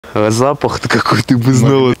запах-то какой ты бы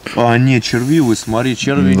знал. А, не, червивый, смотри,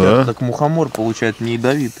 черви едят, как мухомор, получается, не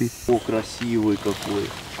ядовитый. О, красивый какой.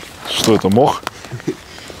 Что это, мох?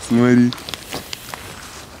 Смотри.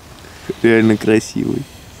 Реально красивый.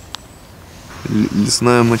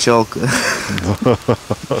 Лесная мочалка.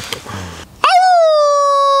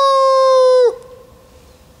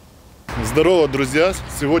 Здорово, друзья!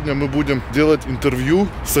 Сегодня мы будем делать интервью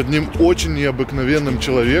с одним очень необыкновенным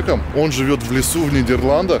человеком. Он живет в лесу в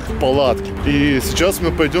Нидерландах, в палатке. И сейчас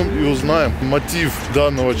мы пойдем и узнаем мотив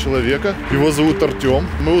данного человека. Его зовут Артём.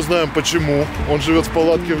 Мы узнаем, почему он живет в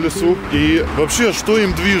палатке в лесу и вообще, что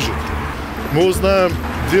им движет. Мы узнаем,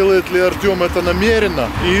 делает ли Артём это намеренно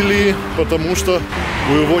или потому что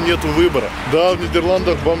у него нет выбора. Да, в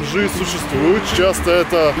Нидерландах бомжи существуют. Часто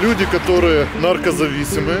это люди, которые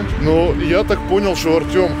наркозависимые. Но я так понял, что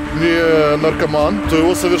Артём не наркоман, то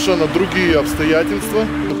его совершенно другие обстоятельства.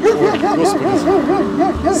 Ой,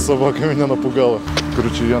 господи, собака меня напугала.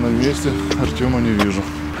 Короче, я на месте, Артёма не вижу.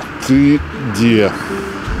 Ты где?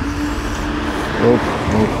 Оп,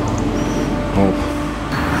 оп, оп.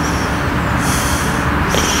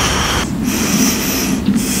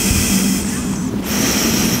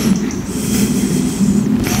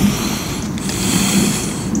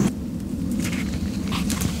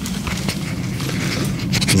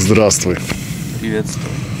 Здравствуй. Приветствую.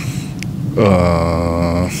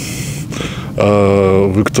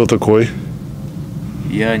 Вы кто такой?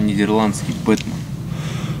 Я нидерландский Бэтмен.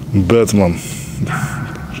 Бэтмен.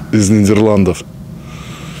 Из Нидерландов.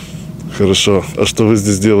 Хорошо. А что вы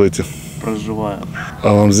здесь делаете? Проживаю.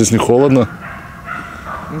 А вам здесь не холодно?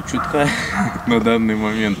 Ну, чутка на данный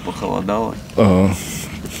момент похолодало.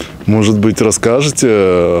 Может быть, расскажете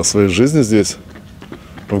о своей жизни здесь?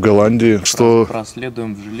 В Голландии, что...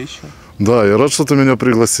 Проследуем в жилище. Да, я рад, что ты меня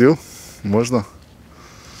пригласил. Можно?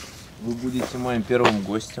 Вы будете моим первым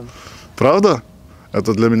гостем. Правда?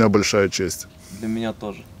 Это для меня большая честь. Для меня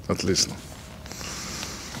тоже. Отлично.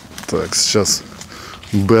 Так, сейчас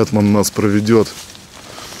Бэтмен нас проведет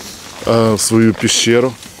в свою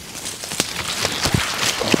пещеру.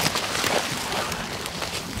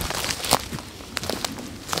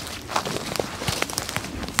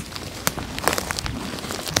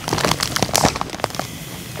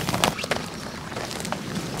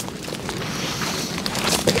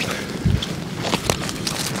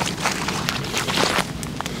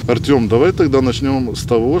 Артём, давай тогда начнем с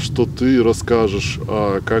того, что ты расскажешь,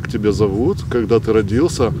 как тебя зовут, когда ты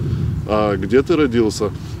родился, где ты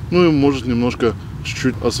родился, ну и, может, немножко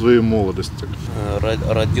чуть-чуть о своей молодости.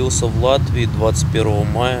 Родился в Латвии 21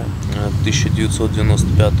 мая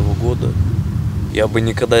 1995 года. Я бы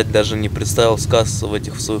никогда даже не представил сказаться в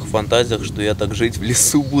этих своих фантазиях, что я так жить в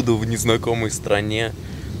лесу буду, в незнакомой стране,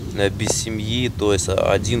 без семьи, то есть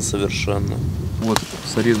один совершенно. Вот,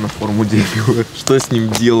 смотри на форму дерева. Что с ним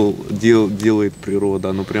делает природа?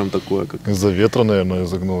 Оно прям такое, как... Из-за ветра, наверное,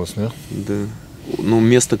 изогнулось, не? Да. Ну,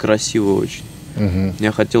 место красивое очень. Угу.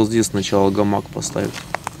 Я хотел здесь сначала гамак поставить.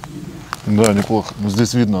 Да, неплохо. Но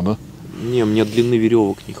здесь видно, да? Не, мне длины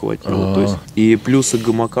веревок не хватило. То есть, и плюсы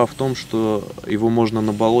гамака в том, что его можно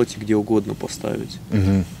на болоте где угодно поставить.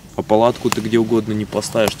 Угу. А палатку ты где угодно не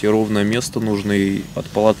поставишь, тебе ровное место нужно, и от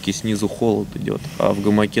палатки снизу холод идет, а в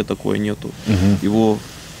гамаке такое нету. Его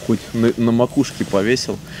хоть на макушке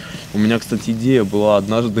повесил. У меня, кстати, идея была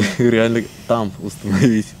однажды реально там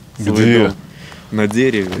установить. Где? На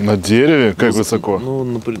дереве. На дереве? Как высоко?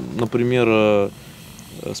 Ну, например,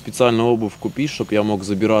 специальную обувь купить, чтобы я мог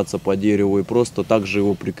забираться по дереву и просто так же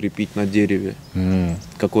его прикрепить на дереве,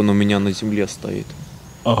 как он у меня на земле стоит.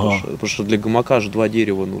 Потому что для гамака же 2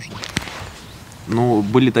 дерева нужно. Ну,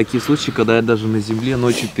 были такие случаи, когда я даже на земле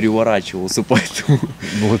ночью переворачивался, поэтому...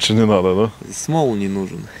 Лучше не надо, да? Смол не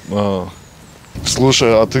нужен.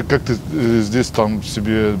 Слушай, а ты как ты здесь там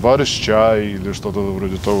себе варишь чай или что-то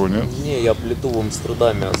вроде того, нет? Не, я плиту в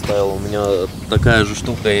Амстердаме оставил. У меня такая же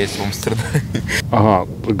штука есть в Амстердаме. Ага,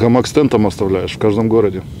 гамак с тентом оставляешь в каждом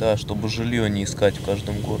городе? Да, чтобы жилье не искать в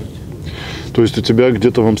каждом городе. То есть у тебя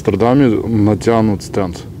где-то в Амстердаме натянут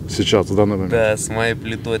стенд сейчас, в данный момент? Да, с моей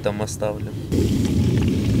плитой там оставлен.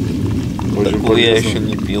 Такую я еще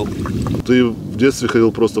не пил. Ты в детстве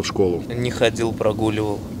ходил просто в школу? Не ходил,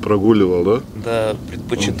 прогуливал. Прогуливал, да? Да,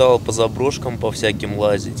 предпочитал по заброшкам, по всяким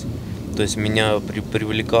лазить. То есть меня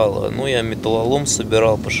привлекало. Ну, я металлолом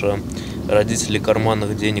собирал, потому что родители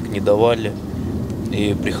карманных денег не давали.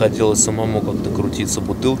 И приходилось самому как-то крутиться,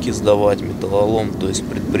 бутылки сдавать, металлолом. То есть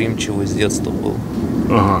предприимчивый с детства был.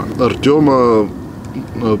 Ага. Артёма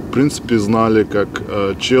в принципе, знали как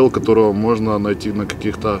чел, которого можно найти на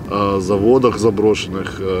каких-то заводах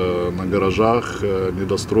заброшенных, на гаражах,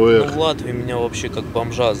 недостроях. Ну, в Латвии меня вообще как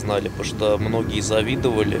бомжа знали, потому что многие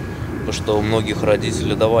завидовали, потому что у многих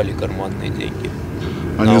родители давали карманные деньги.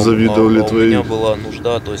 Они завидовали твои... У меня была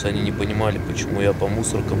нужда, то есть они не понимали, почему я по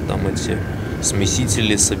мусоркам там эти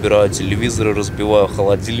смесители собираю, телевизоры разбиваю,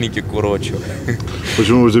 холодильники курочу.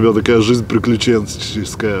 Почему у тебя такая жизнь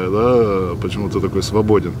приключенческая, да? Почему ты такой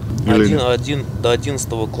свободен? До 11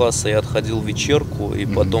 класса я отходил в вечерку, и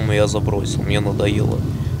потом я забросил, мне надоело.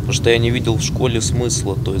 Потому что я не видел в школе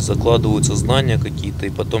смысла, то есть закладываются знания какие-то, и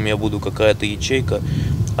потом я буду какая-то ячейка.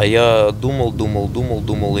 А я думал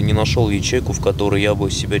и не нашел ячейку, в которой я бы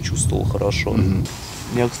себя чувствовал хорошо.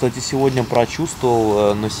 Я, кстати, сегодня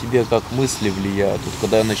прочувствовал на себе, как мысли влияют. Вот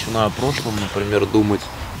когда я начинаю о прошлом, например, думать,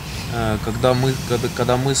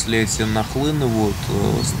 когда мысли эти нахлынывают,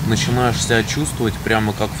 начинаешь себя чувствовать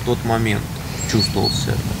прямо как в тот момент чувствовал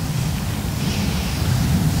себя.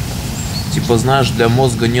 Типа, знаешь, для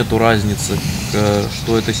мозга нету разницы,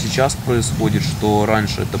 что это сейчас происходит, что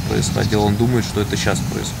раньше это происходило. Он думает, что это сейчас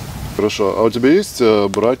происходит. Хорошо. А у тебя есть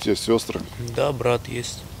братья, сестры? Да, брат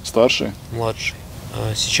есть. Старший? Младший.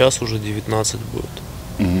 Сейчас уже 19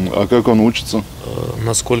 будет. А как он учится?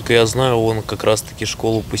 Насколько я знаю, он как раз-таки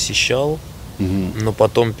школу посещал. Но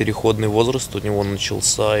потом переходный возраст у него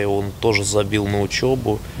начался, и он тоже забил на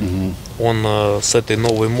учебу. Он с этой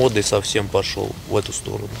новой модой совсем пошел в эту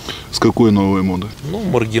сторону. С какой новой модой? Ну,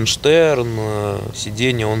 Моргенштерн,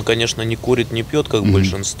 сиденье. Он, конечно, не курит, не пьет, как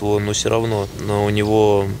большинство, но все равно. Но у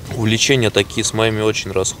него увлечения такие с моими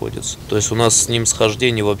очень расходятся. То есть у нас с ним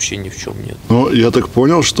схождений вообще ни в чем нет. Ну, я так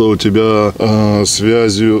понял, что у тебя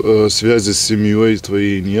связи с семьей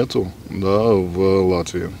твоей нету, да, в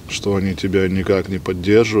Латвии, что они тебя никак не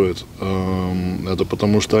поддерживают. Это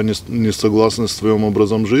потому что они не согласны с твоим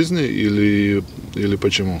образом жизни или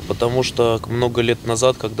почему? Потому что много лет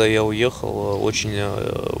назад, когда я уехал, очень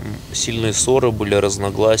сильные ссоры были,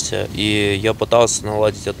 разногласия, и я пытался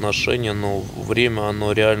наладить отношения, но время,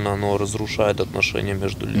 оно разрушает отношения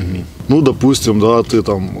между людьми. Ну, допустим, да, ты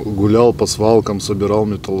там гулял по свалкам, собирал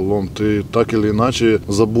металлолом, ты так или иначе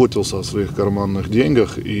заботился о своих карманных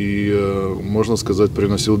деньгах и, можно сказать,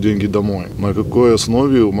 приносил деньги домой. На какой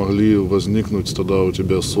основе могли возникнуть тогда у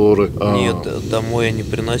тебя ссоры? Нет, домой я не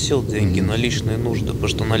приносил деньги, на личные нужды, потому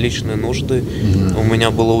что на личные нужды у меня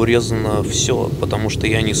было урезано все, потому что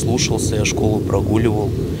я не слушался, я школу прогуливал,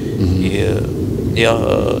 и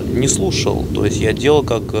я не слушал, то есть я делал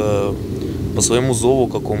как по своему зову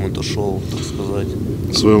какому-то шел, так сказать.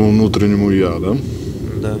 Своему внутреннему я, да?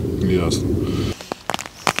 Да. Ясно.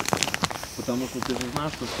 Потому что ты же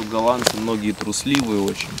знаешь, что голландцы многие трусливые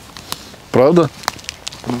очень. Правда?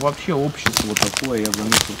 Ну вообще общество такое, я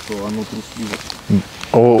заметил, что оно трусливое.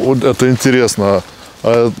 О, вот это интересно.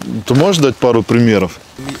 А ты можешь дать пару примеров?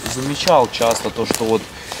 Замечал часто то, что вот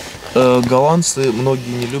голландцы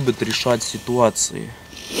многие не любят решать ситуации.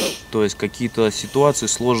 То есть какие-то ситуации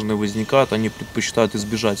сложные возникают, они предпочитают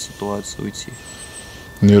избежать ситуации, уйти.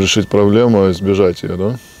 Не решить проблему, а избежать ее,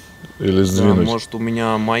 да? Или сдвинуть? Да, может, у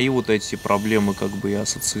меня мои вот эти проблемы, как бы я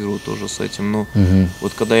ассоциирую тоже с этим. Но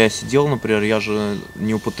вот когда я сидел, например, я же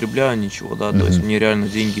не употребляю ничего, да, то есть мне реально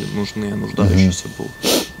деньги нужны, я нуждающийся был.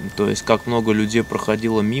 То есть как много людей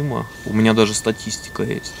проходило мимо, у меня даже статистика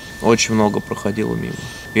есть. Очень много проходило мимо.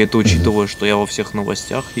 И это учитывая, что я во всех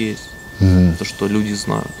новостях есть, то, что люди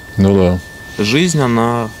знают. Ну да. Жизнь,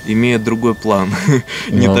 она имеет другой план.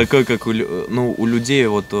 Не такой, как у людей.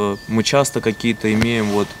 Вот мы часто какие-то имеем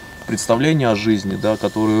вот представления о жизни, да,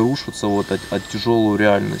 которые рушатся вот от тяжелую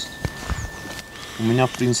реальность. У меня,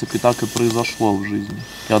 в принципе, так и произошло в жизни.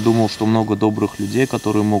 Я думал, что много добрых людей,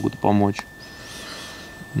 которые могут помочь.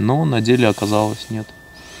 Но на деле оказалось нет.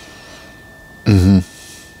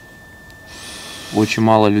 Очень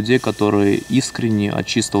мало людей, которые искренне, от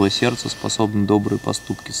чистого сердца способны добрые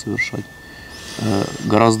поступки совершать.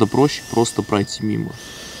 Гораздо проще просто пройти мимо.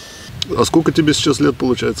 А сколько тебе сейчас лет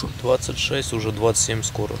получается? 26, уже 27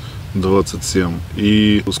 скоро. 27.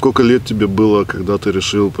 И сколько лет тебе было, когда ты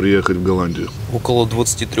решил приехать в Голландию? Около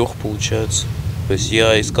 23 получается. То есть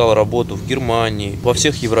я искал работу в Германии, во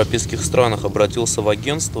всех европейских странах, обратился в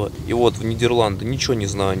агентство. И вот в Нидерланды, ничего не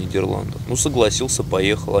знаю о Нидерландах. Ну, согласился,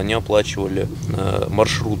 поехал. Они оплачивали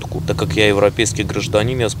маршрутку. Так как я европейский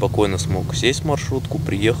гражданин, я спокойно смог сесть в маршрутку,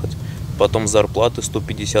 приехать. Потом зарплаты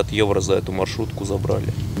 150 евро за эту маршрутку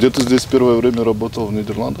забрали. Где ты здесь первое время работал в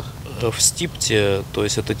Нидерландах? В Стипте, то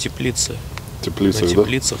есть это теплицы. Теплицах, на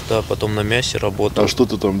теплицах, да, потом на мясе работал. А что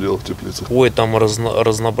ты там делал в теплицах? Ой, там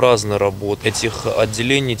разнообразная работа. Этих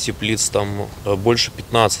отделений теплиц там больше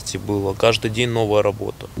 15 было. Каждый день новая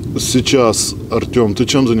работа. Сейчас, Артём, ты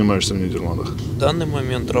чем занимаешься в Нидерландах? В данный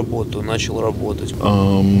момент работаю, начал работать.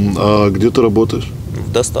 А где ты работаешь?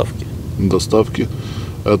 В доставке. Доставки.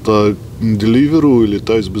 Это Deliveroo или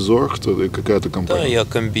Thuisbezorgd, или какая-то компания? Да, я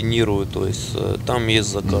комбинирую, то есть там есть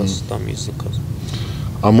заказ, там есть заказ.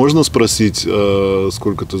 А можно спросить,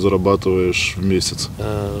 сколько ты зарабатываешь в месяц?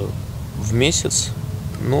 В месяц,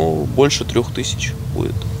 ну, больше 3000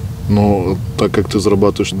 будет. Но так как ты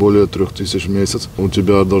зарабатываешь более 3000 в месяц, у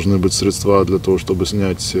тебя должны быть средства для того, чтобы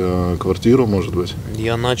снять квартиру, может быть?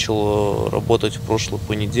 Я начал работать в прошлый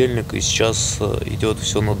понедельник, и сейчас идет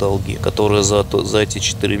все на долги, которые за эти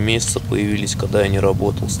 4 месяца появились, когда я не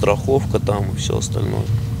работал. Страховка там и все остальное.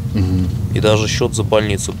 И даже счет за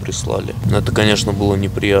больницу прислали. Это, конечно, было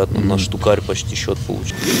неприятно. На штукарь почти счет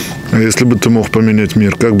получил. А если бы ты мог поменять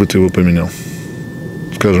мир, как бы ты его поменял?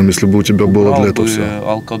 Скажем, если бы у тебя было для этого все.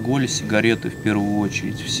 Алкоголь, сигареты в первую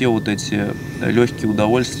очередь. Все вот эти легкие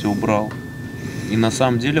удовольствия убрал. И на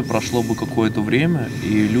самом деле прошло бы какое-то время,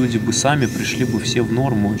 и люди бы сами пришли бы все в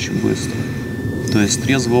норму очень быстро. То есть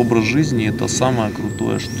трезвый образ жизни — это самое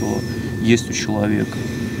крутое, что есть у человека.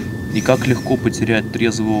 И как легко потерять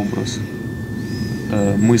трезвый образ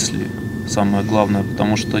мысли, самое главное,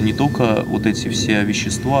 потому что не только вот эти все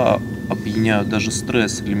вещества опьяняют, даже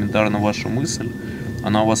стресс, элементарно ваша мысль,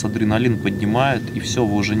 она у вас адреналин поднимает, и все,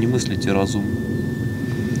 вы уже не мыслите разумно.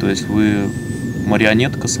 То есть вы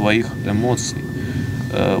марионетка своих эмоций.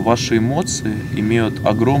 Ваши эмоции имеют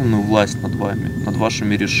огромную власть над вами, над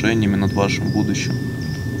вашими решениями, над вашим будущим.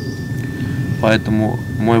 Поэтому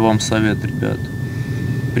мой вам совет, ребят: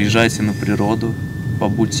 приезжайте на природу,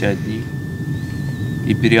 побудьте одни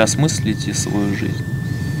и переосмыслите свою жизнь.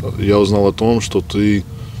 Я узнал о том, что ты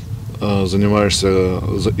занимаешься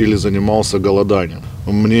или занимался голоданием.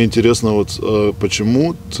 Мне интересно, вот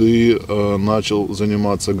почему ты начал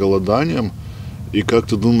заниматься голоданием, и как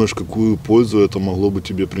ты думаешь, какую пользу это могло бы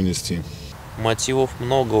тебе принести? Мотивов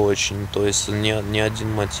много очень, то есть не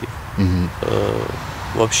один мотив.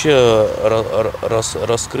 Вообще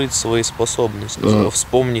раскрыть свои способности,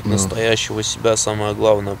 вспомнить настоящего себя самое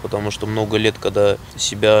главное, потому что много лет, когда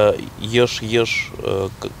себя ешь,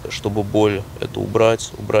 чтобы боль это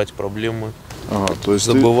убрать проблемы, то есть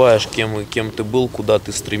забываешь, кем ты был, куда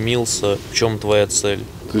ты стремился, в чем твоя цель.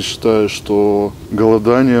 Ты считаешь, что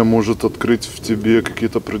голодание может открыть в тебе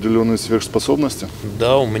какие-то определенные сверхспособности?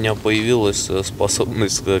 Да, у меня появилась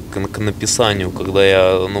способность к написанию, когда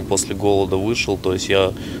я после голода вышел, то есть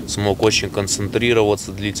я смог очень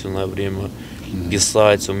концентрироваться длительное время,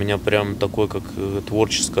 писать. У меня прям такое, как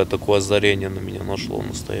творческое такое озарение на меня нашло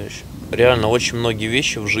настоящее. Реально, очень многие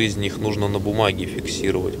вещи в жизни, их нужно на бумаге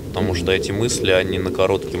фиксировать, потому что эти мысли, они на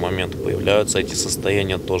короткий момент появляются, эти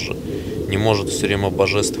состояния тоже. Не может все время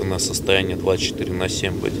божественное состояние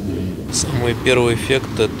 24/7 быть. Самый первый эффект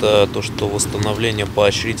 — это то, что восстановление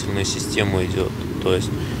поощрительной системы идет. То есть,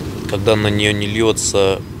 когда на нее не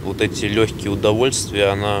льется вот эти легкие удовольствия,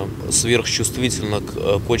 она сверхчувствительна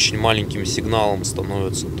к очень маленьким сигналам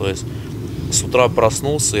становится. То есть с утра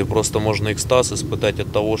проснулся, и просто можно экстаз испытать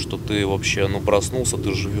от того, что ты вообще проснулся,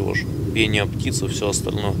 ты живешь. Пение птиц и все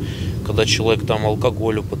остальное. Когда человек там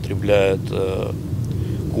алкоголь употребляет,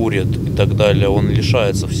 курит и так далее, он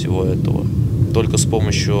лишается всего этого. Только с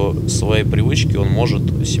помощью своей привычки он может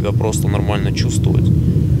себя просто нормально чувствовать.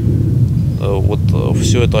 Вот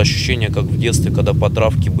все это ощущение, как в детстве, когда по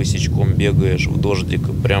травке босичком бегаешь в дождик,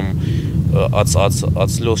 прям от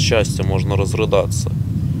слез счастья можно разрыдаться.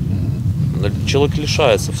 Человек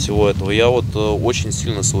лишается всего этого. Я очень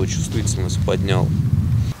сильно свою чувствительность поднял.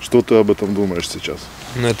 Что ты об этом думаешь сейчас?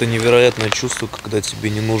 Это невероятное чувство, когда тебе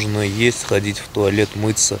не нужно есть, ходить в туалет,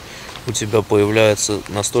 мыться. У тебя появляется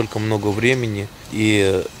настолько много времени,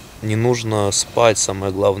 и не нужно спать,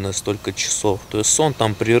 самое главное, столько часов. То есть сон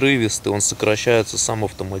там прерывистый, он сокращается сам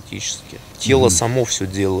автоматически. Тело само все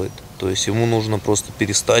делает. То есть ему нужно просто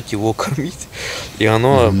перестать его кормить, и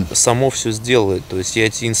оно само все сделает. То есть я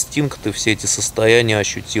эти инстинкты, все эти состояния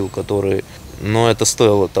ощутил, которые... Но это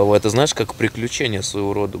стоило того. Это, знаешь, как приключение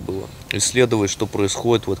своего рода было. Исследовать, что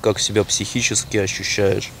происходит, как себя психически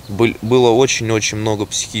ощущаешь. Было очень-очень много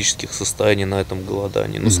психических состояний на этом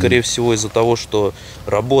голодании. Но, скорее всего, из-за того, что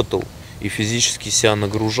работал и физически себя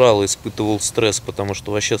нагружал, испытывал стресс, потому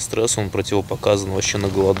что вообще стресс, он противопоказан вообще на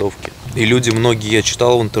голодовке. И люди, многие, я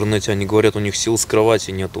читал в интернете, они говорят, у них сил с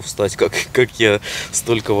кровати нету встать, как я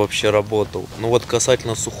столько вообще работал. Но вот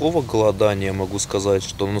касательно сухого голодания могу сказать,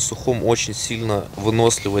 что на сухом очень сильно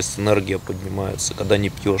выносливость, энергия поднимается, когда не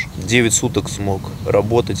пьешь. 9 суток смог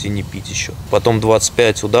работать и не пить еще. Потом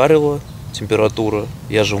 25 ударило. Температура.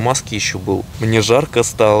 Я же в маске еще был. Мне жарко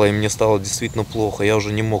стало, и мне стало действительно плохо. Я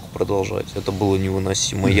уже не мог продолжать. Это было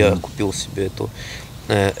невыносимо. Я купил себе эту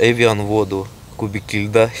Эвиан воду, кубики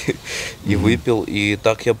льда и выпил. И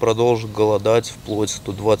так я продолжил голодать вплоть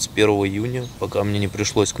до 21 июня, пока мне не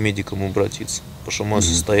пришлось к медикам обратиться. Потому что мое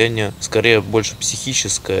состояние скорее больше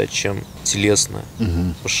психическое, чем телесное.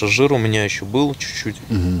 Потому что жир у меня еще был чуть-чуть,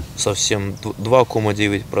 совсем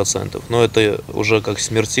 2,9%. Но это уже как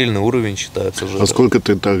смертельный уровень считается жира. А сколько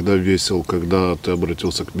ты тогда весил, когда ты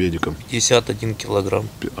обратился к медикам? 51 килограмм.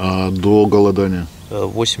 А до голодания?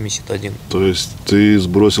 81. То есть ты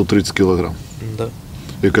сбросил 30 килограмм? Да.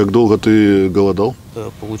 И как долго ты голодал?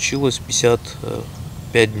 Получилось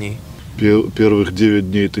 55 дней. Первых 9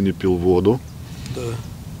 дней ты не пил воду.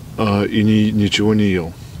 Да. И ничего не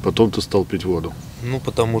ел. Потом ты стал пить воду. Ну,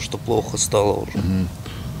 потому что плохо стало уже.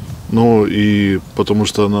 Ну, и потому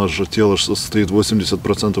что наше тело состоит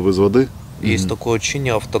 80% из воды. Есть такое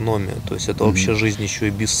ощущение автономия. То есть это вообще жизнь еще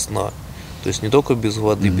и без сна. То есть не только без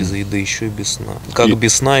воды, без еды, еще и без сна. Как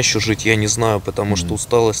без сна еще жить, я не знаю, потому что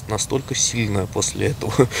усталость настолько сильная после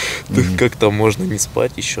этого. Как там можно не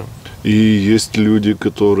спать еще? И есть люди,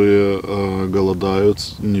 которые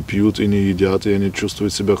голодают, не пьют и не едят, и они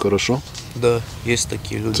чувствуют себя хорошо? Да, есть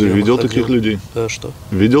такие люди. Ты видел таких людей? Да, что?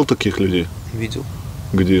 Видел таких людей? Видел.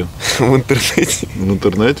 Где? В интернете. В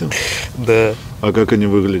интернете? Да. А как они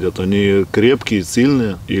выглядят? Они крепкие,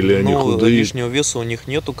 сильные или они худые? Лишнего веса у них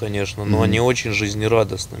нету, конечно, но они очень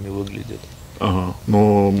жизнерадостными выглядят. Ага,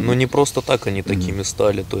 но не просто так они такими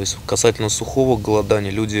стали. То есть касательно сухого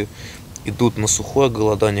голодания, люди идут на сухое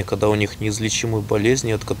голодание, когда у них неизлечимые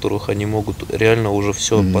болезни, от которых они могут реально уже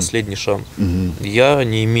все, последний шанс. Я,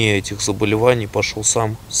 не имея этих заболеваний, пошел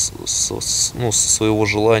сам со своего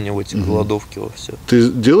желания в эти голодовки во все.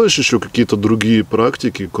 Ты делаешь еще какие-то другие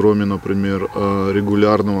практики, кроме, например,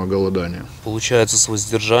 регулярного голодания? Получается, с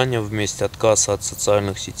воздержанием вместе, отказ от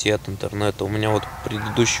социальных сетей, от интернета. У меня вот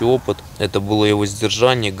предыдущий опыт, это было и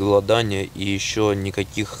воздержание, голодание, и еще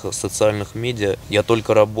никаких социальных медиа. Я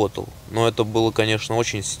только работал. Но это было, конечно,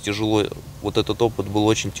 очень тяжело. Вот этот опыт был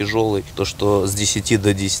очень тяжелый. То, что с 10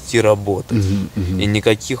 до 10 работать. И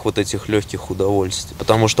никаких вот этих легких удовольствий.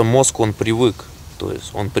 Потому что мозг, он привык. То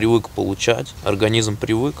есть он привык получать, организм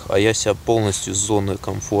привык, а я себя полностью из зоны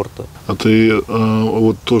комфорта. А ты,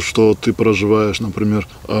 вот то, что ты проживаешь, например,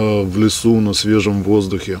 в лесу, на свежем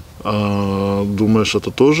воздухе, думаешь,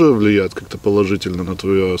 это тоже влияет как-то положительно на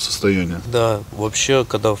твое состояние? Да, вообще,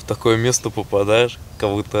 когда в такое место попадаешь,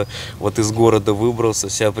 как будто вот из города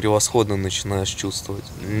выбрался, себя превосходно начинаешь чувствовать.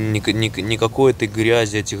 Никакой этой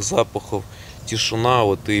грязи, этих запахов. Тишина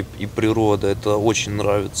вот и природа, это очень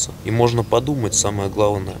нравится. И можно подумать, самое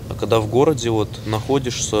главное. А когда в городе вот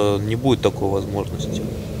находишься, не будет такой возможности.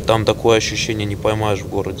 Там такое ощущение не поймаешь в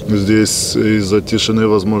городе. Здесь из-за тишины,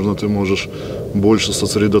 возможно, ты можешь больше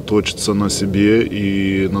сосредоточиться на себе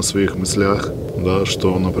и на своих мыслях, да,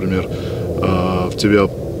 что, например, в тебя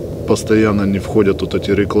постоянно не входят вот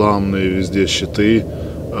эти рекламные везде щиты,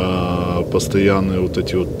 постоянные вот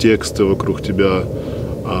эти вот тексты вокруг тебя,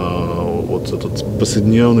 вот этот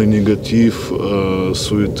повседневный негатив,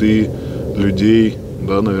 суеты людей,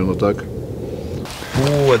 да, наверное, так.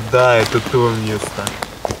 О, да, это то место.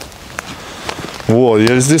 Вот,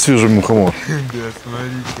 я здесь вижу мухомор. Да,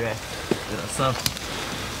 смотри-ка, красавчик.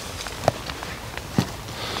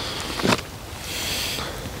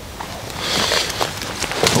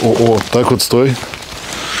 О, так вот стой.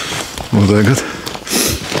 Вот так вот.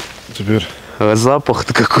 Теперь. А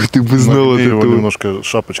запах-то какой, ты бы знал. Нагни его немножко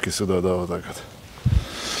шапочки сюда, да, вот так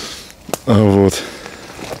вот.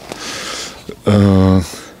 Вот.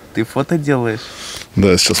 Ты фото делаешь?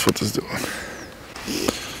 Да, сейчас фото сделаю.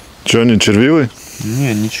 Че, не червивый?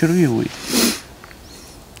 Не червивый.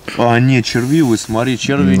 Не червивый, смотри,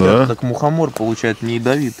 черви едят, так мухомор получается не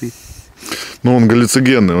ядовитый. Ну, он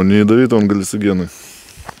галлюцигенный, он не ядовитый, он галлюцигенный.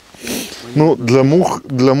 Ну, для мух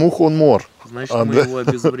он мор. Значит, мы его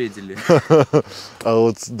обезвредили. А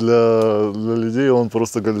вот для людей он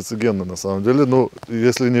просто галлюцигенный на самом деле, ну,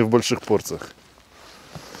 если не в больших порциях.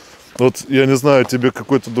 Вот, я не знаю, тебе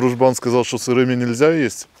какой-то дружбан сказал, что сырыми нельзя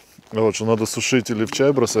есть, вот, что надо сушить или в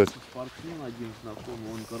чай бросать. Спортсмен один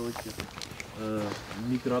знакомый, он,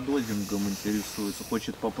 микродозингом интересуется,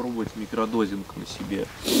 хочет попробовать микродозинг на себе,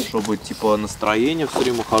 чтобы типа настроение все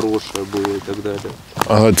время хорошее было и так далее.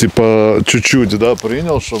 Ага, типа чуть-чуть, да,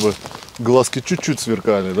 принял, чтобы глазки чуть-чуть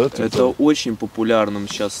сверкали, да? Типа? Это очень популярным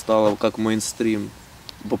сейчас стало, как мейнстрим.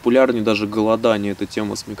 Популярнее даже голодание, эта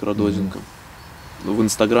тема с микродозингом. В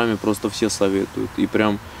Инстаграме просто все советуют. И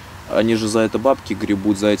прям они же за это бабки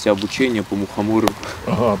гребут, за эти обучения по мухоморам.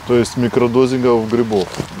 Ага, то есть микродозингов грибов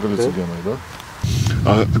галлюциногенных, да?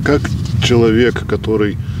 А как человек,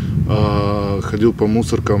 который ходил по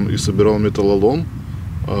мусоркам и собирал металлолом,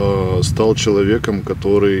 стал человеком,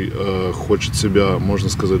 который хочет себя, можно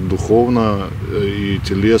сказать, духовно и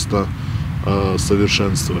телесно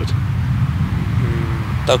совершенствовать?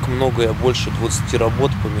 Так много, я больше 20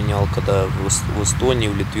 работ поменял, когда в Эстонии,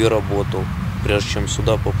 в Литве работал, прежде чем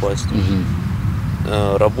сюда попасть.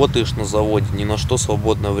 Работаешь на заводе, ни на что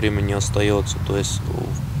свободное время не остается, то есть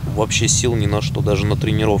вообще сил ни на что, даже на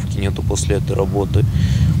тренировки нету после этой работы.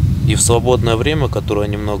 И в свободное время, которое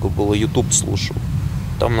немного было, YouTube слушал.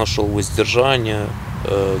 Там нашел воздержание,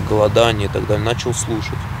 голодание и так далее, начал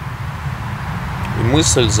слушать. И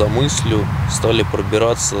мысль за мыслью стали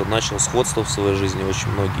пробираться, начал сходство в своей жизни очень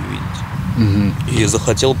многие видеть. И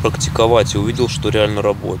захотел практиковать, и увидел, что реально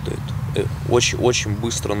работает. Очень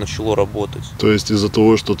быстро начало работать. То есть из-за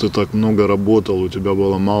того, что ты так много работал, у тебя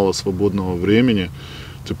было мало свободного времени,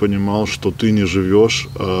 ты понимал, что ты не живешь,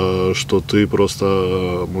 что ты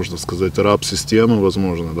просто, можно сказать, раб системы,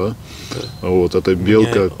 возможно, да? Да. Вот, эта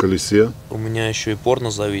белка в колесе. У меня еще и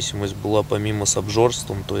порнозависимость была помимо с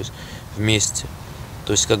обжорством, то есть вместе.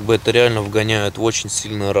 То есть как бы это реально вгоняет в очень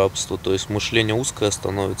сильное рабство. То есть мышление узкое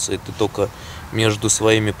становится, и ты только между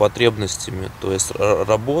своими потребностями. То есть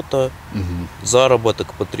работа,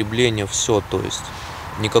 заработок, потребление, все. То есть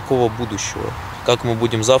никакого будущего. Как мы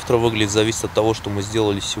будем завтра выглядеть, зависит от того, что мы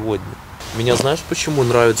сделали сегодня. Меня знаешь, почему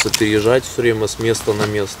нравится переезжать все время с места на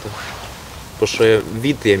место? Потому что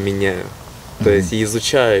вид я меняю. То есть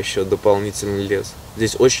изучаю еще дополнительный лес.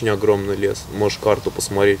 Здесь очень огромный лес. Можешь карту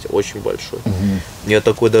посмотреть, очень большой. Я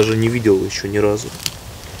такой даже не видел еще ни разу.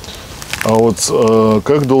 А вот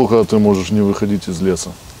как долго ты можешь не выходить из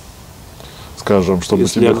леса? Скажем, чтобы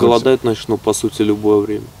если я голодать начну, по сути, любое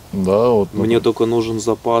время. Да, вот. Мне только нужен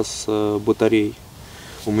запас батарей.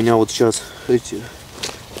 У меня вот сейчас эти,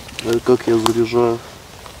 как я заряжаю,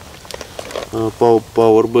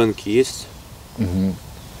 пауэрбэнки есть.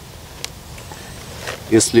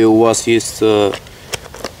 Если у вас есть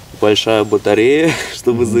большая батарея,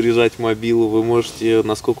 чтобы заряжать мобилу, вы можете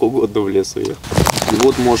насколько угодно в лес уехать. И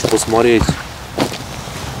вот можешь посмотреть,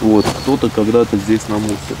 вот кто-то когда-то здесь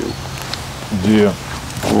намусорил. Где?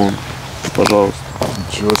 Вон, пожалуйста.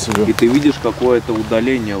 Ничего себе. И ты видишь какое-то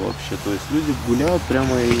удаление вообще, то есть люди гуляют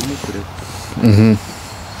прямо и мусорят.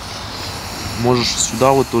 Можешь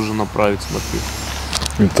сюда вот тоже направить, смотри.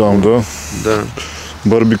 И там, да? Да.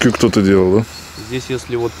 Барбекю кто-то делал, да? Здесь,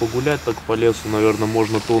 если вот погулять так по лесу, наверное,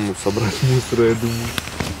 можно тонну собрать мусора, я думаю.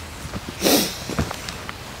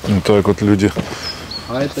 Вот так вот люди.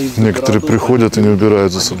 Некоторые приходят и не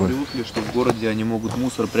убирают за собой. Они привыкли, что в городе они могут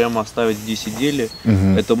мусор прямо оставить, где сидели.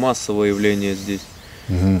 Это массовое явление здесь.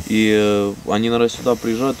 И они, наверное, сюда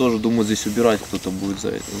приезжают, тоже думают, здесь убирать кто-то будет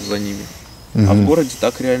за ними. А в городе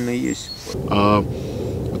так реально и есть. А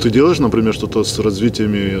ты делаешь, например, что-то с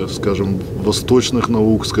развитиями, скажем, восточных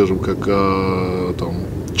наук, скажем, как там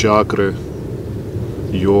чакры,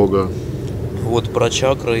 йога? Вот про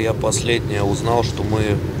чакры я последнее узнал, что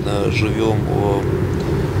мы живем,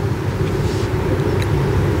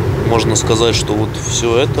 можно сказать, что вот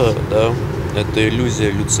все это, да, это иллюзия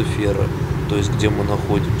Люцифера, то есть где мы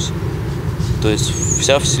находимся. То есть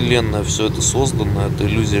вся вселенная, все это создано, это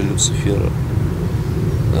иллюзия Люцифера.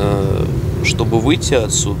 Чтобы выйти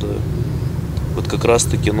отсюда, вот как раз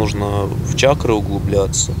таки нужно в чакры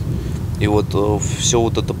углубляться. И вот все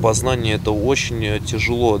вот это познание, это очень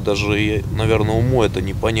тяжело, даже, наверное, уму это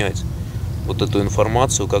не понять, вот эту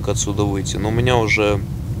информацию, как отсюда выйти. Но у меня уже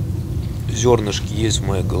зернышки есть в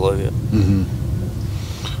моей голове.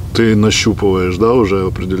 Ты нащупываешь, да, уже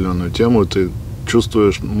определенную тему, ты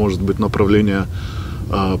чувствуешь, может быть, направление,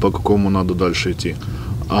 по какому надо дальше идти.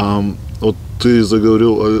 Вот ты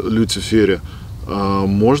заговорил о Люцифере.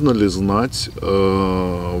 Можно ли знать,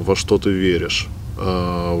 во что ты веришь?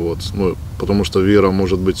 Вот. Ну, потому что вера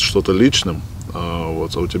может быть что-то личным,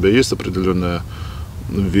 вот. А у тебя есть определенная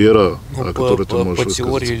вера, о которой ты можешь высказаться?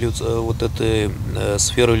 По теории вот этой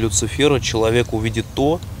сферы Люцифера человек увидит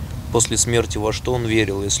то, после смерти, во что он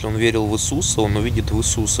верил. Если он верил в Иисуса, он увидит в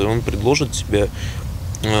Иисуса, и он предложит тебе,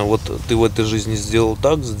 вот ты в этой жизни сделал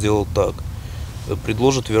так,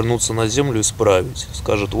 предложит вернуться на землю и исправить.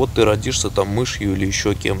 Скажет, вот ты родишься там мышью или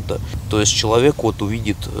еще кем-то. То есть человек вот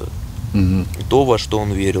увидит то, во что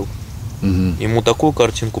он верил. Ему такую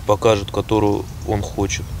картинку покажут, которую он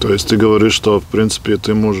хочет. То есть ты говоришь, что в принципе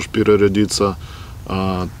ты можешь переродиться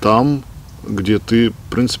там, где ты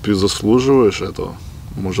в принципе заслуживаешь этого,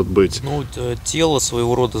 может быть. Ну, тело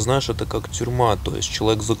своего рода, знаешь, это как тюрьма. То есть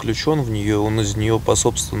человек заключен в нее, он из нее по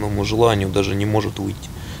собственному желанию даже не может выйти.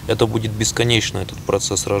 Это будет бесконечно, этот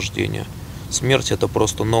процесс рождения. Смерть — это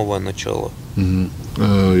просто новое начало.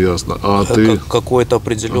 Ясно. А ты... Какой-то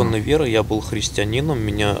определенной веры. Я был христианином,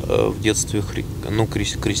 меня в детстве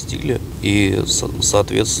крестили. И,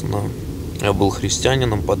 соответственно, я был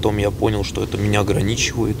христианином. Потом я понял, что это меня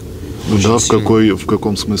ограничивает. Да, в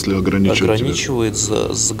каком смысле ограничивает? Ограничивает,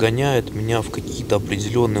 загоняет меня в какие-то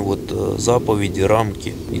определенные вот заповеди,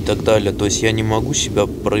 рамки и так далее. То есть я не могу себя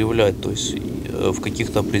проявлять, то есть в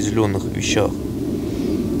каких-то определенных вещах.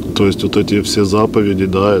 То есть вот эти все заповеди,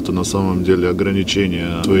 да, это на самом деле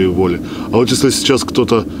ограничения твоей воли. А вот если сейчас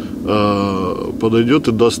кто-то подойдет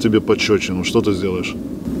и даст тебе пощечину, что ты сделаешь?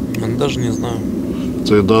 Даже не знаю.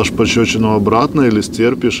 Ты дашь пощечину обратно или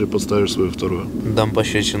стерпишь и подставишь свою вторую? Дам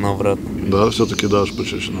пощечину обратно. Да, все-таки дашь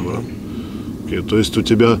пощечину обратно. Okay. То есть у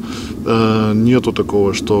тебя нету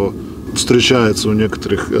такого, что встречается у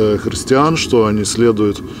некоторых христиан, что они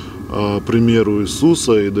следуют примеру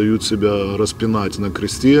Иисуса и дают себя распинать на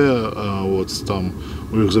кресте, вот там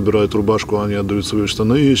у них забирают рубашку, они отдают свои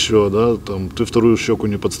штаны еще, да, там ты вторую щеку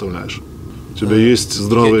не подставляешь. У тебя есть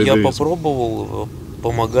здравый эгоизм. Я попробовал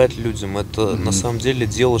помогать людям. Это на самом деле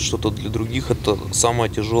делать что-то для других — это самая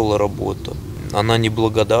тяжелая работа. Она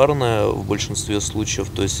неблагодарная в большинстве случаев.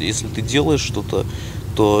 То есть если ты делаешь что-то,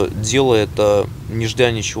 то делай это не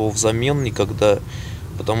ждя ничего взамен никогда.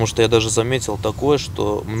 Потому что я даже заметил такое,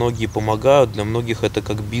 что многие помогают, для многих это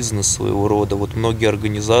как бизнес своего рода. Вот многие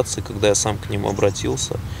организации, когда я сам к ним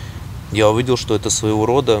обратился, я увидел, что это своего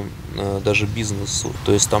рода даже бизнес.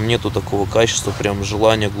 То есть там нету такого качества, прям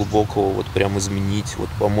желания глубокого, вот прям изменить, вот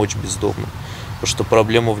помочь бездомным. Потому что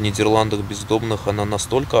проблема в Нидерландах бездомных, она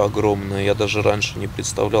настолько огромная, я даже раньше не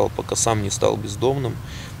представлял, пока сам не стал бездомным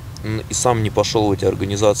и сам не пошел в эти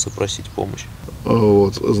организации просить помощи.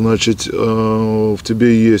 Вот, значит, в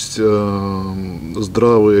тебе есть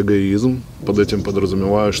здравый эгоизм, под этим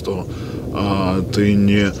подразумеваю, что ты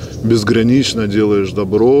не безгранично делаешь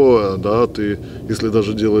добро, да, ты, если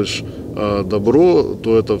даже делаешь добро,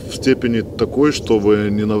 то это в степени такой, чтобы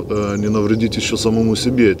не навредить еще самому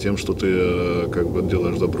себе тем, что ты как бы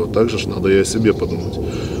делаешь добро. Также ж надо и о себе подумать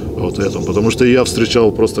вот этом, потому что я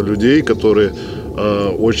встречал просто людей, которые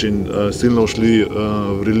очень сильно ушли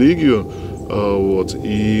в религию, вот,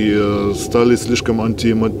 и стали слишком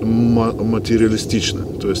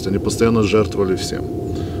антиматериалистичны, то есть они постоянно жертвовали всем,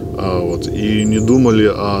 вот, и не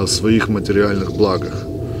думали о своих материальных благах,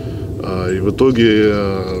 и в итоге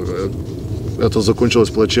это закончилось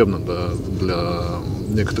плачевно, да, для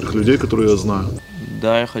некоторых людей, которые я знаю.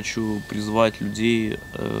 Да, я хочу призвать людей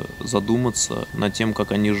задуматься над тем,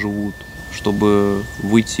 как они живут, чтобы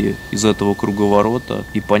выйти из этого круговорота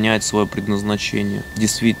и понять свое предназначение.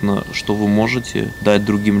 Действительно, что вы можете дать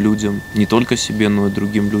другим людям, не только себе, но и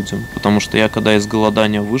другим людям. Потому что я, когда из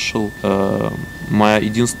голодания вышел, моя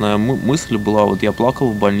единственная мысль была, вот я плакал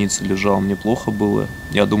в больнице, лежал, мне плохо было,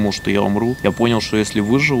 я думал, что я умру. Я понял, что если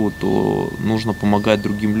выживу, то нужно помогать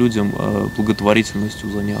другим людям, благотворительностью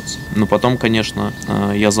заняться. Но потом, конечно,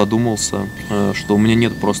 я задумался, что у меня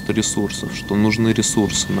нет просто ресурсов, что нужны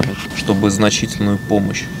ресурсы на это, чтобы значительную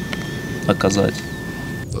помощь оказать.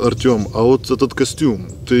 Артём, а вот этот костюм,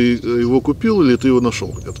 ты его купил или ты его нашел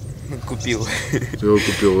где-то? Купил. Ты его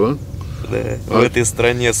купил, да? Да. В этой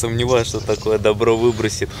стране сомневаюсь, что такое добро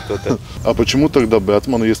выбросит кто-то. А почему тогда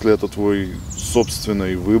Бэтмен, если это твой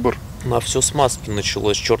собственный выбор? А все с маски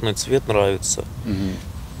началось. Черный цвет нравится.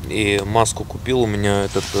 И маску купил. У меня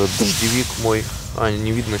этот дождевик мой.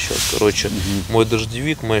 Не видно сейчас, короче. Мой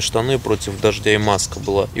дождевик, мои штаны против дождя и маска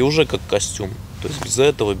была. И уже как костюм. То есть без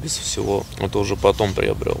этого, без всего. Это уже потом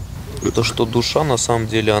приобрел. То, что душа на самом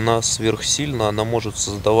деле, она сверхсильна, она может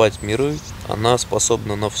создавать миры, она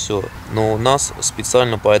способна на все. Но нас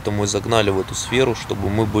специально поэтому и загнали в эту сферу, чтобы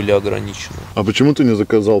мы были ограничены. А почему ты не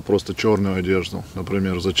заказал просто черную одежду,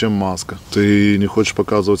 например? Зачем маска? Ты не хочешь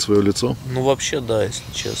показывать свое лицо? Ну вообще да, если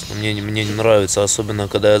честно. Мне не нравится, особенно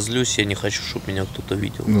когда я злюсь, я не хочу, чтобы меня кто-то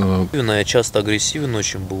видел. Я часто агрессивен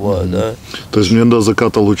очень бываю, да. То есть мне до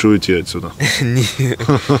заката лучше уйти отсюда?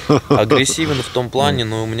 Агрессивен в том плане,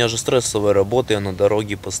 но у меня же стрессовая работа, я на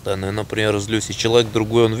дороге постоянно. Я, например, злюсь, и человек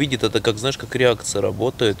другой, он видит, это как, знаешь, как реакция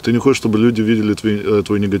работает. Ты не хочешь, чтобы люди видели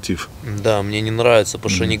твой негатив? Да, мне не нравится,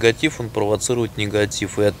 потому что негатив, он провоцирует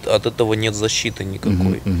негатив, и от этого нет защиты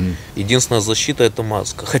никакой. Единственная защита — это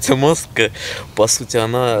маска. Хотя маска, по сути,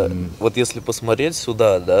 она, вот если посмотреть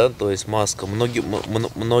сюда, да, то есть маска,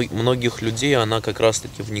 многих людей она как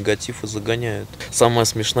раз-таки в негатив и загоняет. Самая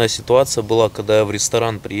смешная ситуация была, когда я в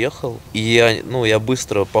ресторан приехал, и я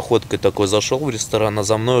быстро походкой такой зашел в ресторан, а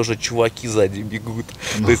за мной уже чуваки сзади бегут.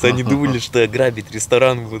 То есть они думали, что я грабить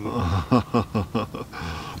ресторан буду.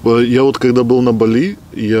 Я вот когда был на Бали,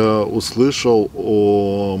 я услышал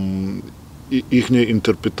о ихней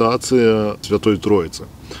интерпретации Святой Троицы.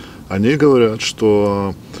 Они говорят,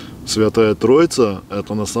 что Святая Троица —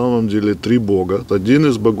 это на самом деле три бога. Один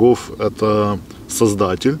из богов — это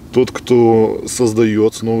Создатель, тот, кто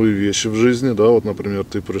создает новые вещи в жизни, да, вот, например,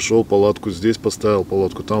 ты пришел, палатку здесь поставил,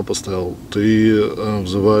 палатку там поставил, ты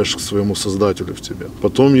взываешь к своему Создателю в тебе.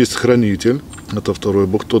 Потом есть Хранитель, это второй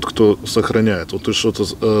бог, тот, кто сохраняет. Вот ты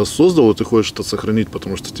что-то создал, и ты хочешь это сохранить,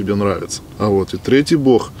 потому что тебе нравится. А вот и третий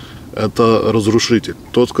бог — это разрушитель,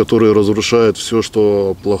 тот, который разрушает все,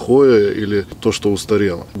 что плохое или то, что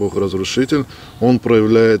устарело. Бог-разрушитель, он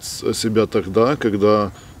проявляет себя тогда,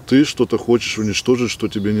 когда ты что-то хочешь уничтожить, что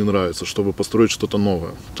тебе не нравится, чтобы построить что-то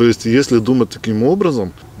новое. То есть, если думать таким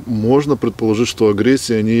образом, можно предположить, что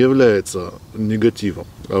агрессия не является негативом,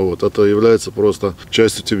 а вот это является просто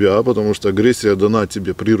частью тебя, потому что агрессия дана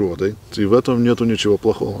тебе природой, и в этом нету ничего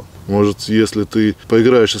плохого. Может, если ты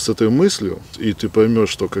поиграешь с этой мыслью, и ты поймешь,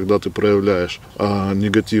 что когда ты проявляешь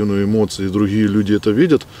негативную эмоцию, и другие люди это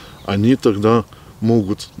видят, они тогда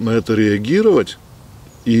могут на это реагировать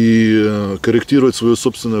и корректировать свое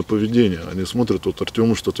собственное поведение. Они смотрят, вот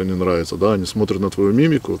Артему что-то не нравится, да, они смотрят на твою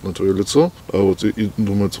мимику, на твое лицо, а вот и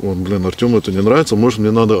думают, вот, блин, Артему это не нравится, может,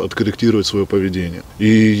 мне надо откорректировать свое поведение. И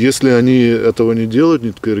если они этого не делают,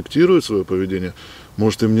 не корректируют свое поведение,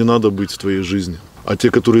 может, им не надо быть в твоей жизни. А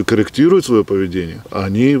те, которые корректируют свое поведение,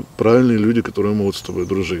 они правильные люди, которые могут с тобой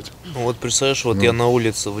дружить. Ну вот представляешь, вот я на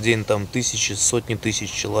улице в день там тысячи, сотни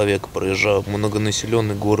тысяч человек проезжаю,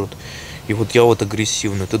 многонаселенный город. И вот я вот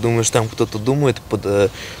агрессивный. Ты думаешь, там кто-то думает,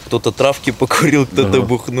 кто-то травки покурил, кто-то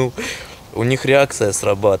бухнул. У них реакция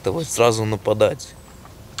срабатывает, сразу нападать.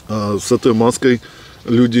 А с этой маской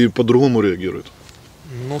люди по-другому реагируют?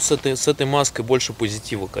 Ну, с этой маской больше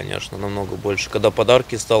позитива, конечно, намного больше. Когда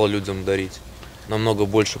подарки стало людям дарить, намного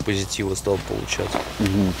больше позитива стал получать.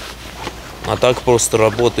 А так просто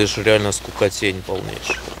работаешь, реально скукотень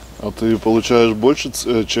полнейшая. А ты получаешь больше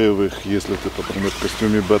чаевых, если ты, например, в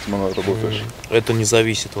костюме Бэтмена работаешь? Это не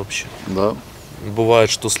зависит вообще. Да?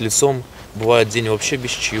 Бывает, что с лицом, бывает день вообще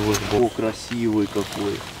без чаевых. О, красивый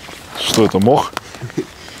какой. Что это, мох?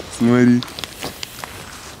 Смотри.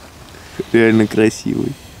 Реально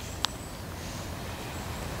красивый.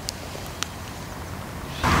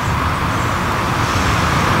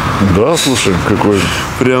 Да, слушай, какой.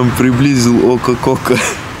 Прям приблизил око кока.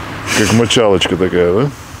 Как мочалочка такая,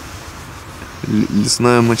 да?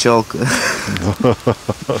 Лесная мочалка.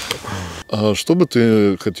 А что бы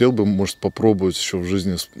ты хотел бы, может, попробовать еще в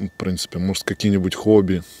жизни, в принципе, может, какие-нибудь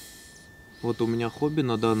хобби? Вот у меня хобби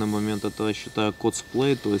на данный момент, это, я считаю,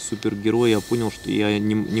 косплей, то есть супергерой. Я понял, что я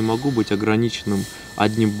не могу быть ограниченным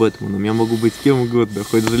одним Бэтменом. Я могу быть кем угодно,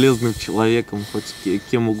 хоть железным человеком, хоть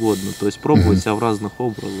кем угодно. То есть пробовать себя в разных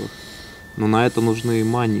образах. Но на это нужны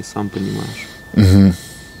мании, сам понимаешь.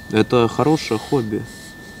 Это хорошее хобби.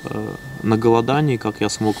 На голодании, как я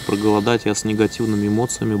смог проголодать, я с негативными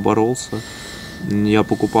эмоциями боролся. Я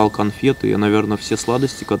покупал конфеты, я, наверное, все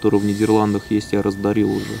сладости, которые в Нидерландах есть, я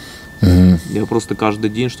раздарил уже. Я просто каждый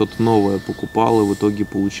день что-то новое покупал, и в итоге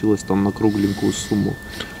получилось там на кругленькую сумму.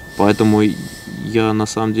 Поэтому я, на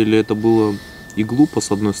самом деле, это было и глупо, с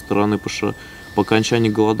одной стороны, потому что по окончании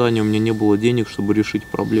голодания у меня не было денег, чтобы решить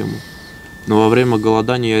проблему. Но во время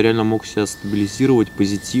голодания я реально мог себя стабилизировать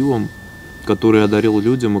позитивом, который я дарил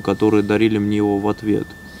людям, и которые дарили мне его в ответ.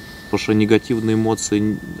 Потому что негативные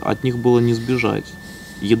эмоции, от них было не сбежать.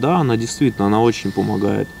 Еда, она действительно, она очень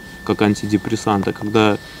помогает, как антидепрессант. А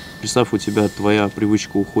когда, представь, у тебя твоя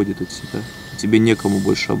привычка уходит от тебя, тебе некому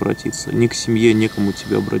больше обратиться, ни к семье, некому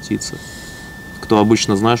тебе обратиться. Кто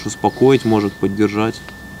обычно, знаешь, успокоить может, поддержать.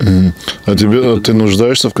 А ты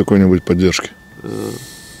нуждаешься в какой-нибудь поддержке?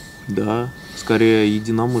 Да, скорее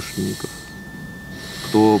единомышленников,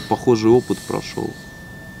 кто похожий опыт прошел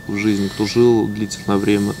в жизни, кто жил длительное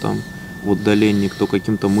время там в отдалении, кто к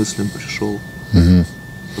каким-то мыслям пришел.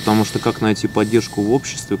 Потому что как найти поддержку в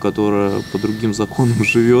обществе, которое по другим законам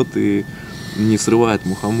живет и не срывает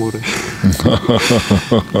мухоморы?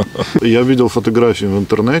 Я видел фотографии в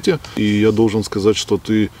интернете, и я должен сказать, что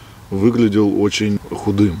ты выглядел очень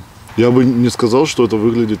худым. Я бы не сказал, что это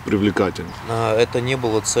выглядит привлекательно. Это не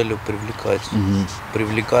было целью привлекать.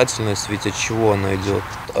 Привлекательность, ведь от чего она идет?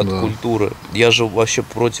 От культуры. Я же вообще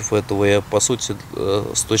против этого. Я, по сути,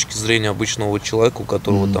 с точки зрения обычного человека, у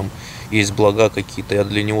которого там есть блага какие-то, я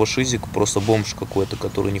для него шизик, просто бомж какой-то,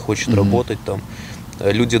 который не хочет работать там.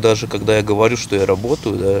 Люди даже, когда я говорю, что я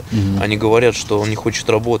работаю, да, они говорят, что он не хочет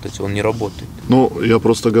работать, он не работает. Ну, я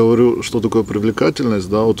просто говорю, что такое привлекательность,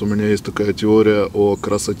 да, вот у меня есть такая теория о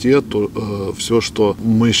красоте, то все, что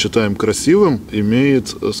мы считаем красивым,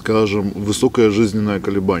 имеет, скажем, высокое жизненное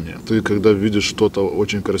колебание. Ты, когда видишь что-то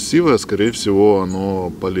очень красивое, скорее всего, оно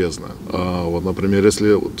полезное. Вот, например,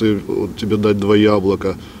 если тебе дать 2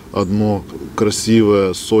 яблока, одно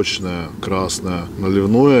красивое, сочное, красное,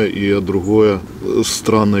 наливное, и другое с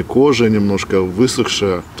странной кожей, немножко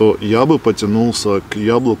высохшее, то я бы потянулся к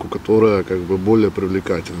яблоку, которое как бы более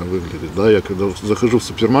привлекательно выглядит. Да? Я когда захожу в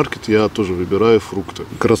супермаркет, я тоже выбираю фрукты.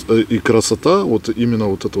 И красота, вот именно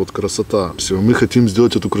вот эта вот красота, все, мы хотим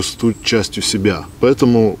сделать эту красоту частью себя.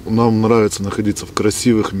 Поэтому нам нравится находиться в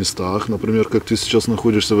красивых местах, например, как ты сейчас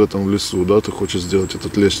находишься в этом лесу, да, ты хочешь сделать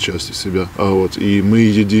этот лес частью себя. И мы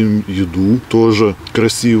едим еду тоже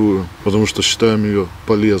красивую, потому что считаем ее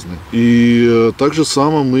полезной. И так же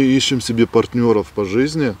само мы ищем себе партнеров по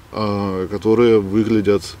жизни, которые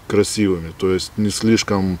выглядят красивыми, то есть не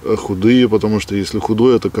слишком худые, потому что если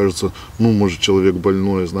худой, это кажется, ну, может, человек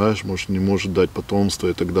больной, знаешь, может, не может дать потомство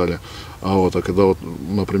и так далее. А когда вот,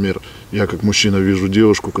 например, я как мужчина вижу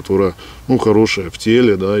девушку, которая, ну, хорошая в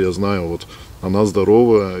теле, да, я знаю, вот она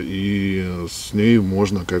здоровая, и с ней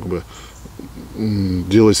можно как бы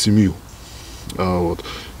делать семью.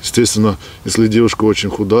 Естественно, если девушка очень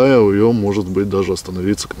худая, у нее может быть даже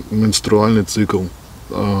остановиться менструальный цикл.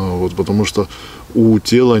 Потому что у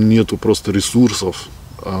тела нету просто ресурсов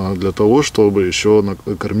для того, чтобы еще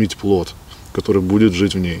накормить плод, который будет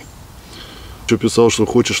жить в ней. Еще писал, что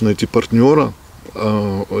хочешь найти партнера,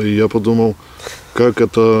 и я подумал, как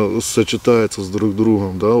это сочетается с друг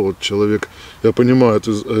другом, да, вот человек, я понимаю,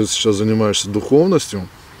 ты сейчас занимаешься духовностью,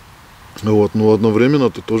 но одновременно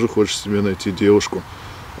ты тоже хочешь себе найти девушку,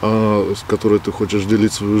 с которой ты хочешь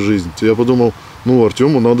делить свою жизнь. Я подумал,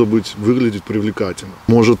 Артему надо выглядеть привлекательно.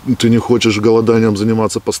 Может, ты не хочешь голоданием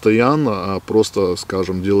заниматься постоянно, а просто,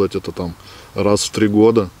 скажем, делать это там раз в 3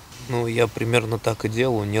 года. Я примерно так и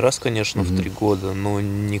делаю. Не раз, конечно, в 3 года, но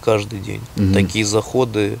не каждый день. Такие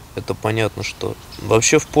заходы, это понятно, что...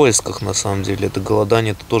 Вообще в поисках, на самом деле, это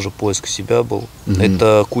голодание, это тоже поиск себя был.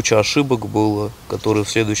 Это куча ошибок было, которые в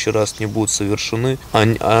следующий раз не будут совершены.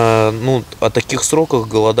 О таких сроках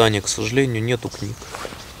голодания, к сожалению, нету книг.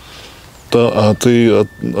 А ты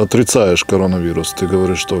отрицаешь коронавирус, ты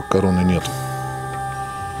говоришь, что короны нет.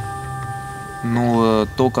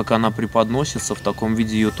 То, как она преподносится, в таком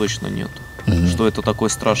виде ее точно нет. Что это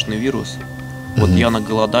такой страшный вирус. Вот я на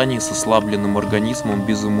голодании с ослабленным организмом,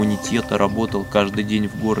 без иммунитета работал каждый день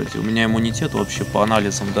в городе. У меня иммунитет вообще по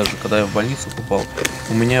анализам, даже когда я в больницу попал,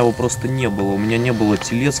 у меня его просто не было. У меня не было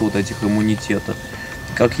телец вот этих иммунитета.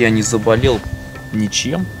 Как я не заболел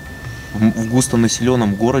ничем в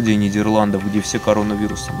густонаселенном городе Нидерландов, где все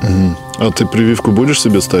коронавирусы. А ты прививку будешь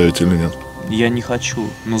себе ставить или нет? Я не хочу,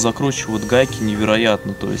 но закручивают гайки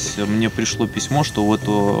невероятно. То есть мне пришло письмо, что в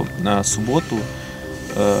эту субботу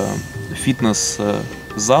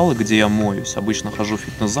фитнес-залы, где я моюсь, обычно хожу в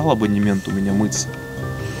фитнес-зал, абонемент у меня мыться,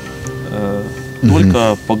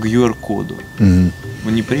 только по QR-коду.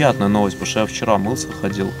 Неприятная новость, потому что я вчера мылся,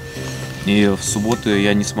 ходил, и в субботу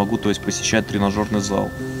я не смогу, то есть, посещать тренажерный зал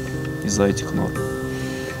из-за этих норм.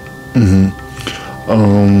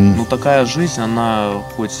 Такая жизнь, она,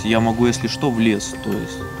 хоть я могу, если что, в лес, то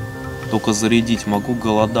есть только зарядить, могу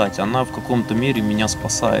голодать, она в каком-то мере меня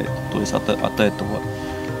спасает, то есть от этого,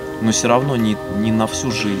 но все равно не на всю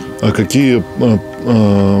жизнь. А какие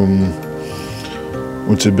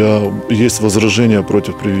у тебя есть возражения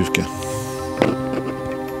против прививки?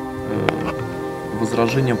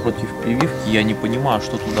 Возражения против прививки, я не понимаю,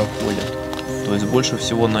 что туда входит. То есть больше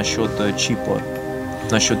всего насчет чипа.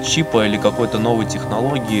 Насчет чипа или какой-то новой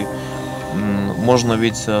технологии. Можно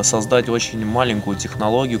ведь создать очень маленькую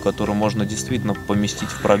технологию, которую можно действительно поместить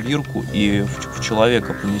в пробирку и в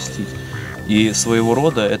человека поместить. И своего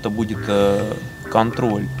рода это будет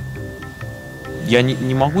контроль. Я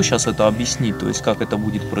не могу сейчас это объяснить, то есть как это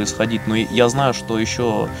будет происходить, но я знаю, что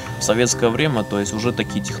еще в советское время, то есть уже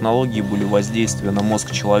такие технологии были, воздействия на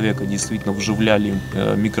мозг человека, действительно вживляли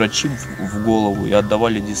микрочип в голову и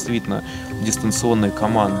отдавали действительно дистанционные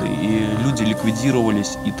команды, и люди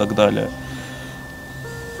ликвидировались и так далее.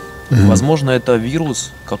 Возможно, это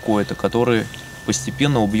вирус какой-то, который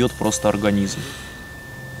постепенно убьет просто организм.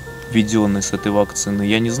 введенный с этой вакцины.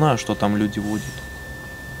 Я не знаю, что там люди вводят.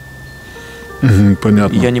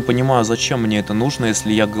 Понятно. Я не понимаю, зачем мне это нужно,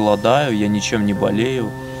 если я голодаю, я ничем не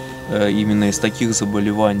болею, именно из таких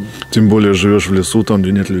заболеваний. Тем более живешь в лесу, там,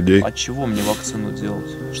 где нет людей. От чего мне вакцину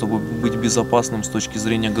делать? Чтобы быть безопасным с точки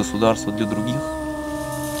зрения государства для других?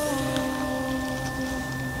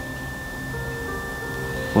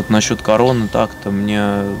 Вот насчет короны так-то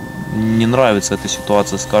мне не нравится эта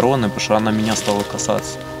ситуация с короной, потому что она меня стала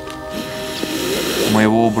касаться.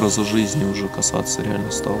 Моего образа жизни уже касаться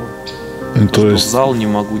реально стала. То есть... в зал не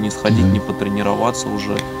могу ни сходить, ни потренироваться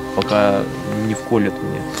уже, пока не вколят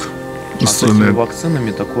мне. А с этими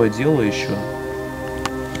вакцинами такое дело еще.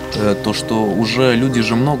 То, что уже люди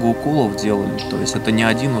же много уколов делали. То есть это не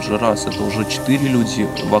один уже раз, это уже 4 люди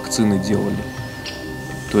вакцины делали.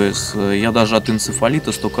 То есть я даже от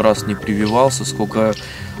энцефалита столько раз не прививался, сколько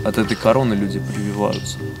от этой короны люди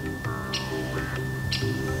прививаются.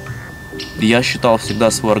 Я считал всегда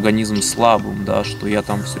свой организм слабым, да, что я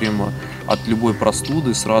там все время от любой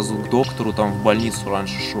простуды сразу к доктору там в больницу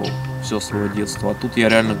раньше шел все свое детство. А тут я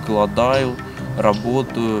реально голодаю,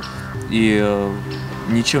 работаю и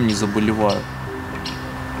ничем не заболеваю.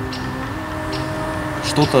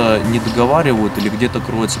 Что-то не договаривают или где-то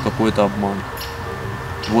кроется какой-то обман.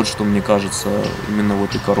 Вот что мне кажется именно в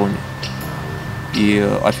этой короне. И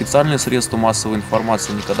официальные средства массовой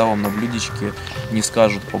информации никогда вам на блюдечке не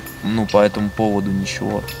скажут по этому поводу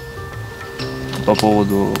ничего. По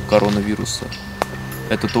поводу коронавируса.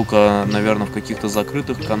 Это только, наверное, в каких-то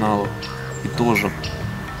закрытых каналах. И тоже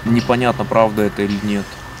непонятно, правда это или нет.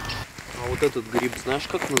 А вот этот гриб, знаешь,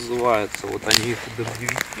 как называется? Вот они,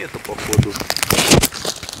 дождевики, это походу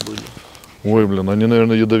были. Ой, блин, они,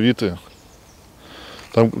 наверное, ядовитые.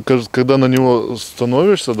 Там, когда на него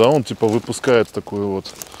становишься, да, он типа выпускает такую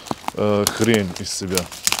вот хрень из себя.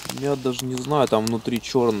 Я даже не знаю, там внутри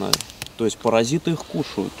черное. То есть паразиты их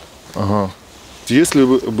кушают. Ага. Если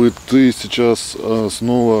бы ты сейчас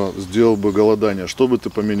снова сделал бы голодание, что бы ты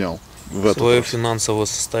поменял в этом? Свое финансовое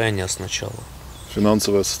состояние сначала.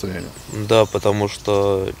 Финансовое состояние. Да, потому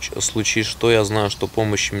что случись что, я знаю, что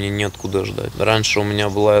помощи мне неоткуда ждать. Раньше у меня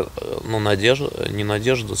была, надежда, не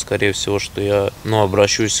надежда, скорее всего, что я,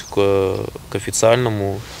 обращусь к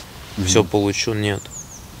официальному, все получу, нет.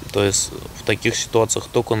 То есть в таких ситуациях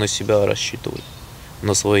только на себя рассчитывать,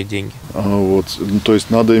 на свои деньги. То есть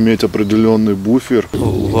надо иметь определенный буфер.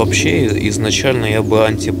 Вообще, изначально я бы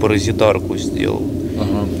антипаразитарку сделал.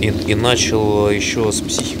 И начал еще с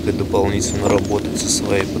психикой дополнительно работать со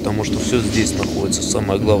своей, потому что все здесь находится,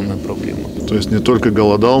 самая главная проблема. То есть не только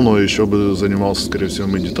голодал, но еще бы занимался, скорее всего,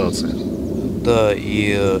 медитацией. Да,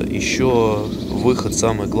 и еще выход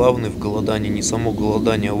самый главный в голодании, не само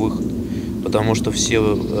голодание, а выход. Потому что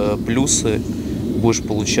все плюсы будешь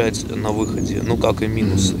получать на выходе, как и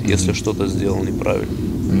минусы, если что-то сделал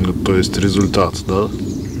неправильно. То есть результат, да?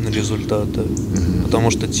 Результат, да. Потому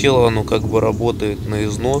что тело, оно как бы работает на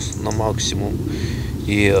износ, на максимум,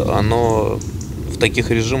 и оно в таких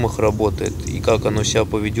режимах работает, и как оно себя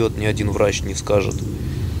поведет, ни один врач не скажет.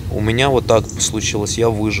 У меня вот так случилось, я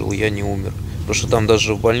выжил, я не умер. Потому что там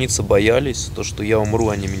даже в больнице боялись, что я умру,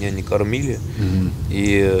 они меня не кормили.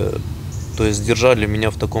 И то есть держали меня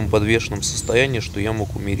в таком подвешенном состоянии, что я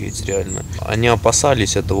мог умереть реально. Они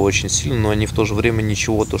опасались этого очень сильно, но они в то же время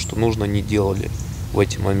ничего, то, что нужно, не делали в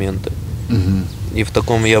эти моменты. И в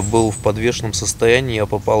таком я был в подвешенном состоянии, я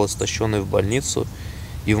попал истощенный в больницу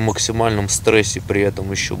и в максимальном стрессе при этом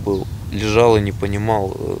еще был. Лежал и не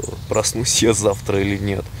понимал, проснусь я завтра или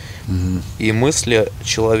нет. И мысли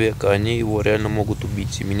человека, они его реально могут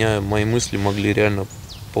убить. И мои мысли могли реально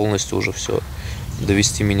полностью уже все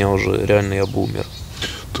довести меня уже, реально я бы умер.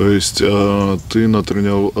 То есть ты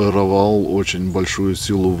натренировал очень большую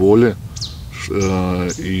силу воли,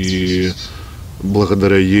 и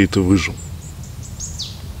благодаря ей ты выжил.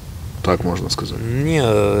 Так можно сказать.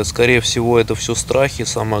 Не, скорее всего, это все страхи.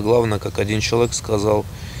 Самое главное, как один человек сказал,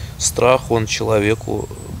 страх, он человеку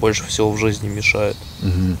больше всего в жизни мешает.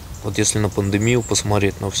 Вот если на пандемию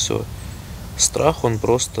посмотреть на все, страх, он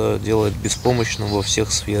просто делает беспомощным во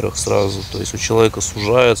всех сферах сразу. То есть у человека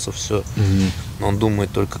сужается все. Он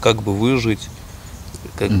думает только, как бы выжить,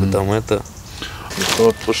 как бы там это.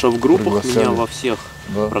 Потому что в группах меня во всех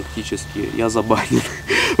практически я забанен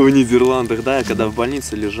в Нидерландах. Да, я когда в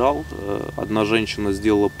больнице лежал, одна женщина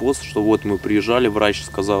сделала пост, что вот мы приезжали, врач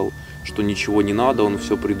сказал, что ничего не надо, он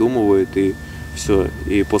все придумывает и все.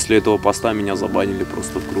 И после этого поста меня забанили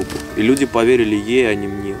просто в группу. И люди поверили ей, а не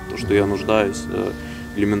мне, то, что я нуждаюсь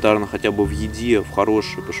элементарно хотя бы в еде, в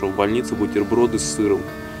хорошей, потому что в больнице бутерброды с сыром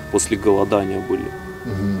после голодания были.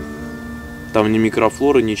 Там ни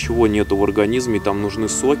микрофлоры, ничего нету в организме, там нужны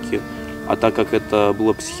соки. А так как это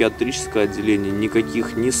было психиатрическое отделение,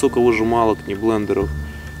 никаких ни соковыжималок, ни блендеров.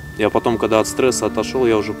 Я потом, когда от стресса отошел,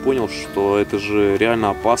 я уже понял, что это же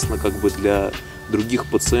реально опасно как бы для других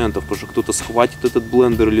пациентов, потому что кто-то схватит этот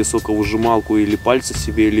блендер или соковыжималку, или пальцы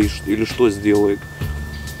себе, или что сделает.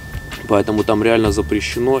 Поэтому там реально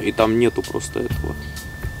запрещено, и там нету просто этого.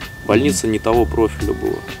 Больница не того профиля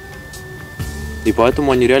была. И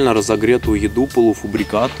поэтому они реально разогретую еду,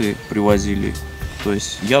 полуфабрикаты привозили. То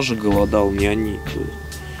есть я же голодал, не они.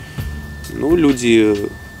 Ну, люди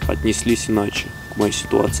отнеслись иначе к моей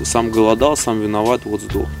ситуации. Сам голодал, сам виноват, вот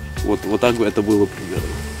сдох. Вот так бы это было примерно.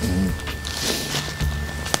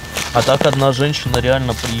 А так одна женщина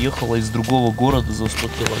реально приехала из другого города за 100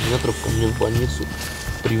 километров ко мне в больницу,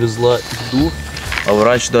 привезла еду, а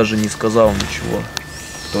врач даже не сказал ничего.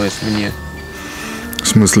 То есть мне. В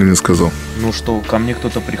смысле не сказал? Ну что, ко мне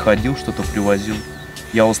кто-то приходил, что-то привозил.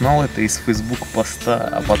 Я узнал это из Facebook поста,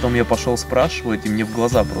 а потом я пошел спрашивать, и мне в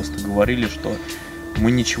глаза просто говорили, что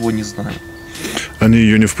мы ничего не знаем. Они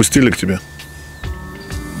ее не впустили к тебе?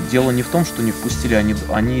 Дело не в том, что не впустили,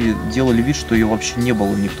 они делали вид, что ее вообще не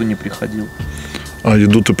было, никто не приходил. А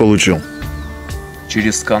еду ты получил?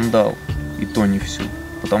 Через скандал, и то не всю.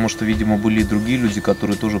 Потому что, видимо, были и другие люди,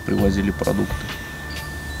 которые тоже привозили продукты.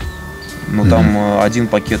 Но там один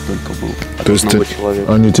пакет только был от одного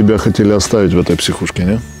человека. Они тебя хотели оставить в этой психушке,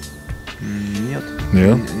 не? Нет.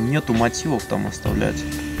 Нет? Нету мотивов там оставлять.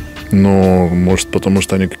 Ну, может, потому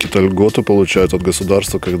что они какие-то льготы получают от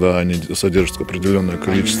государства, когда они содержат определенное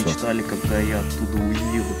количество. Они мечтали, когда я оттуда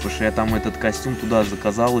уеду, потому что я там этот костюм туда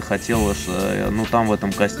заказал и хотел, ну там в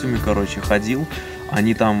этом костюме, короче, ходил.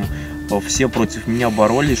 Они там все против меня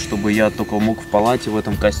боролись, чтобы я только мог в палате в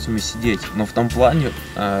этом костюме сидеть. Но в том плане,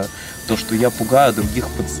 то, что я пугаю других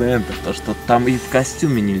пациентов, то, что там и в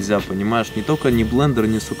костюме нельзя, понимаешь, не только ни блендер,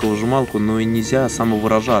 ни соковыжималку, но и нельзя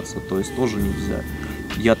самовыражаться, то есть тоже нельзя.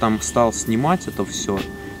 Я там стал снимать это все,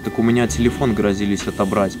 так у меня телефон грозились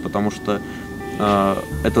отобрать, потому что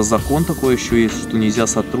это закон такой еще есть, что нельзя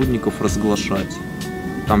сотрудников разглашать.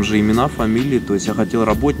 Там же имена, фамилии, то есть я хотел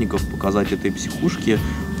работников показать этой психушки,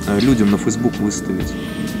 людям на Facebook выставить,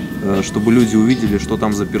 чтобы люди увидели, что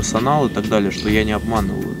там за персонал и так далее, что я не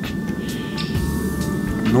обманываю.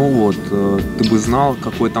 Ну вот, ты бы знал,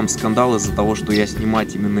 какой там скандал из-за того, что я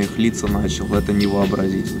снимать именно их лица начал, это не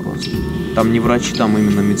вообразить просто. Там не врачи, там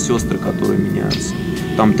именно медсестры, которые меняются.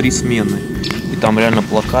 Там 3 смены, и там реально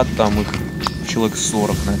плакат, там их человек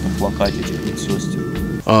 40 на этом плакате, этих медсестер.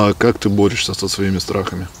 А как ты борешься со своими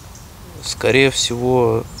страхами? Скорее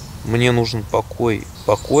всего, мне нужен покой.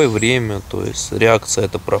 Покой, время, то есть реакция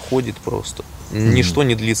это проходит просто. Ничто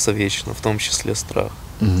не длится вечно, в том числе страх.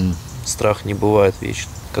 Страх не бывает вечно.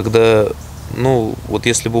 Когда, ну, вот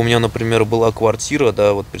если бы у меня, например, была квартира,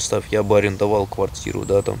 да, вот представь, я бы арендовал квартиру,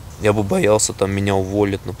 да, там, я бы боялся, там, меня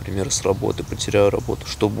уволят, например, с работы, потеряю работу,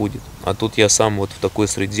 что будет? А тут я сам вот в такой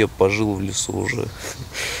среде пожил в лесу уже.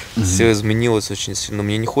 Все изменилось очень сильно.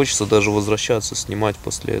 Мне не хочется даже возвращаться, снимать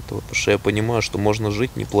после этого, потому что я понимаю, что можно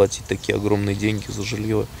жить, не платить такие огромные деньги за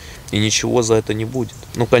жилье, и ничего за это не будет.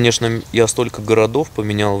 Ну, конечно, я столько городов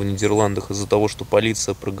поменял в Нидерландах из-за того, что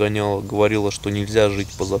полиция прогоняла, говорила, что нельзя жить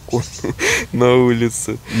по закону на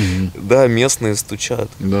улице. Да, местные стучат.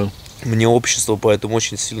 Да. Мне общество поэтому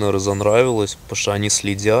очень сильно разонравилось, потому что они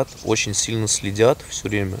следят, очень сильно следят все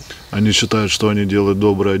время. Они считают, что они делают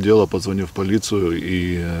доброе дело, позвонив в полицию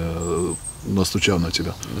и настучав на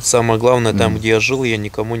тебя. Самое главное, там, где я жил, я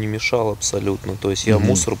никому не мешал абсолютно. То есть я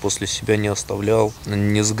мусор после себя не оставлял,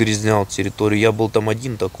 не загрязнял территорию. Я был там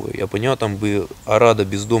один такой. Я понял, там бы орада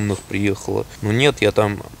бездомных приехала. Но нет, я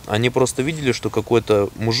там... Они просто видели, что какой-то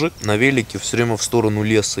мужик на велике все время в сторону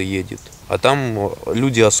леса едет. А там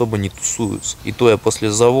люди особо не тусуются. И то я после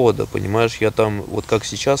завода, понимаешь, я там, вот как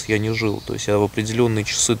сейчас, я не жил. То есть я в определенные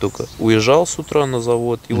часы только уезжал с утра на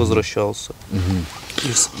завод и возвращался.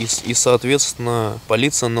 И, соответственно,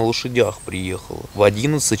 полиция на лошадях приехала в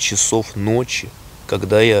 11 часов ночи,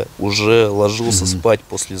 когда я уже ложился спать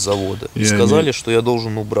после завода. И сказали, что я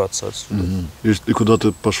должен убраться отсюда. И куда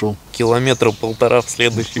ты пошел? 1,5 километра в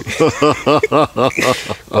следующий.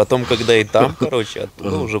 Потом, когда и там, короче,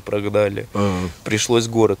 оттуда уже прогнали, пришлось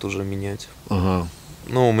город уже менять.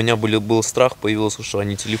 Ну, у меня был страх, появился, что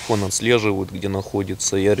они телефон отслеживают, где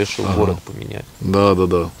находится. Я решил город поменять. Да.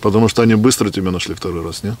 Потому что они быстро тебя нашли второй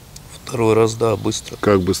раз, не? Второй раз, да, быстро.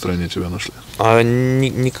 Как быстро они тебя нашли?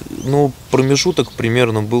 Ну, промежуток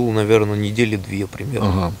примерно был, наверное, недели 2 примерно.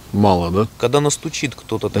 Ага, мало, да? Когда настучит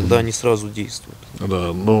кто-то, тогда они сразу действуют.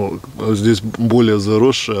 Да, но здесь более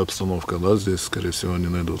заросшая обстановка, да, здесь, скорее всего, не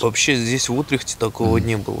найдут. Вообще здесь в Утрехте такого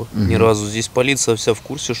не было ни разу. Здесь полиция вся в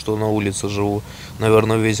курсе, что на улице живу.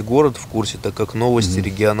 Наверное, весь город в курсе, так как новости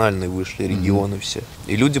региональные вышли, регионы все.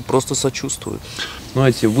 И люди просто сочувствуют. Ну,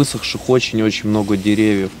 эти высохших очень-очень много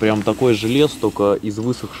деревьев. Прям такой же лес, только из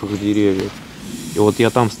высохших деревьев. И вот я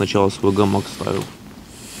там сначала свой гамак ставил.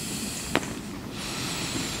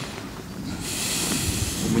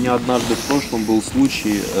 У меня однажды в прошлом был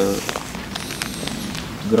случай,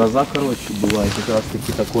 гроза, короче, была, и как раз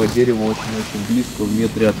таки такое дерево очень-очень близко, в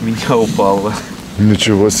метре от меня упало.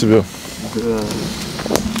 Ничего себе. Да.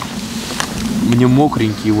 Мне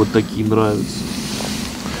мокренькие вот такие нравятся.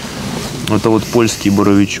 Это вот польский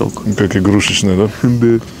боровичок. Как игрушечный, да?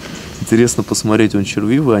 Да. Интересно посмотреть, он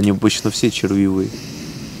червивый, они обычно все червивые.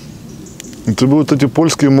 Ты бы вот эти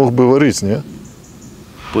польские мог бы варить, не?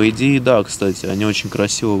 По идее, да, кстати, они очень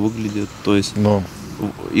красиво выглядят, то есть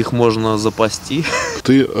их можно запасти.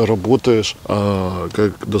 Ты работаешь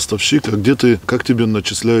как доставщик, а как тебе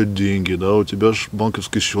начисляют деньги, да? У тебя же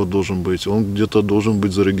банковский счет должен быть, он где-то должен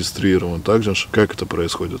быть зарегистрирован, так же? Как это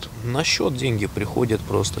происходит? На счет деньги приходят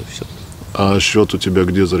просто, и все. А счет у тебя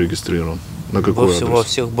где зарегистрирован? На какой адрес? Во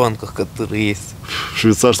всех банках, которые есть. В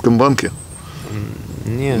швейцарском банке?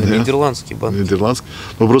 Не, нидерландский банк. Нидерландский.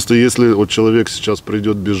 Ну просто если вот человек сейчас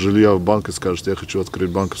придет без жилья в банк и скажет, я хочу открыть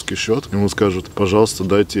банковский счет, ему скажут, пожалуйста,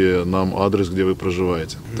 дайте нам адрес, где вы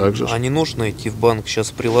проживаете. Так же? А не нужно идти в банк.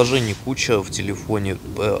 Сейчас приложений куча в телефоне.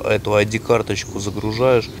 Эту ID-карточку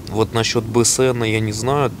загружаешь. Вот насчет БСН я не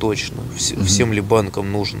знаю точно. Всем ли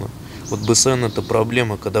банкам нужно. Вот БСН это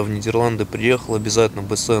проблема, когда в Нидерланды приехал, обязательно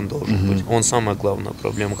БСН должен быть. Он самая главная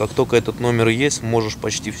проблема. Как только этот номер есть, можешь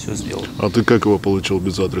почти все сделать. А ты как его получил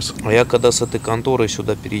без адреса? А я когда с этой конторы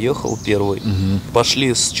сюда переехал первый,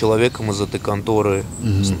 пошли с человеком из этой конторы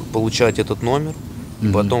получать этот номер, и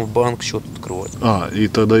потом в банк счет открывать. И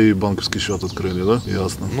тогда и банковский счет открыли, да?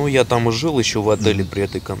 Ясно. Ну, я там и жил еще в отеле при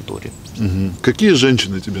этой конторе. Какие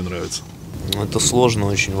женщины тебе нравятся? Это сложный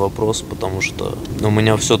очень вопрос, потому что у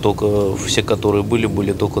меня все, которые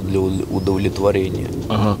были только для удовлетворения.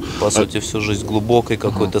 По сути, всю жизнь глубокой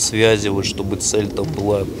какой-то связи, вот чтобы цель там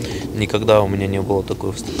была. Никогда у меня не было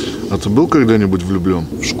такой встречи. А ты был когда-нибудь влюблен?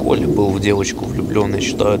 В школе был в девочку влюблен. Я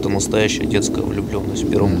считаю, это настоящая детская влюбленность. В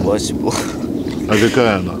первом классе был. А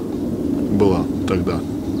какая она была тогда?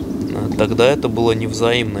 Тогда это было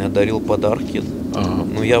невзаимно. Я дарил подарки.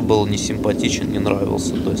 Но я был не симпатичен, не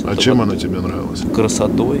нравился. То есть чем она тебе нравилась?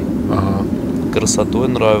 Красотой. Красотой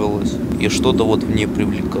нравилось. И что-то вот в ней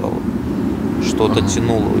привлекало. Что-то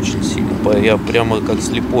тянуло очень сильно. Я прямо как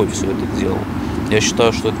слепой все это делал. Я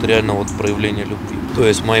считаю, что это реально вот проявление любви. То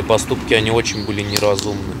есть мои поступки, они очень были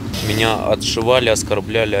неразумны. Меня отшивали,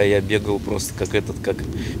 оскорбляли, а я бегал просто как как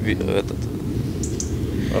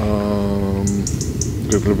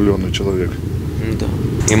влюбленный человек. Да.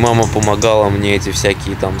 И мама помогала мне эти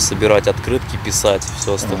всякие там собирать открытки, писать,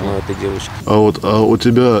 все остальное этой девочке. А у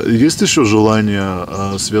тебя есть еще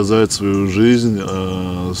желание связать свою жизнь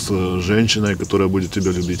с женщиной, которая будет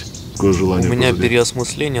тебя любить? Какое желание? У меня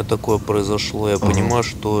переосмысление такое произошло. Я понимаю,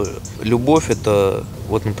 что любовь это,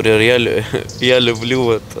 вот, например, я люблю,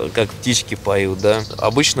 вот, как птички поют, да.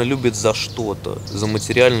 Обычно любят за что-то, за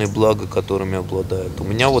материальные блага, которыми обладают. У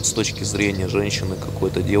меня вот с точки зрения женщины,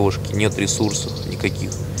 какой-то девушки, нет ресурсов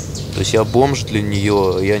никаких. То есть я бомж для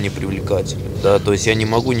нее, я не привлекательный, да. То есть я не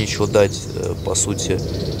могу ничего дать, по сути.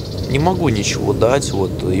 Не могу ничего дать,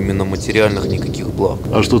 вот именно материальных никаких благ.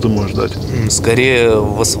 А что ты можешь дать? Скорее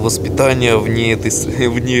воспитание вне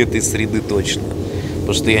этой среды точно.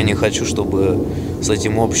 Потому что я не хочу, чтобы с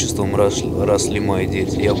этим обществом росли мои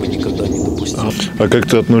дети. Я бы никогда не допустил. А как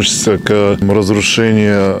ты относишься к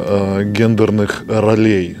разрушению гендерных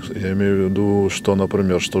ролей? Я имею в виду, что,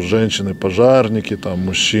 например, что женщины пожарники, там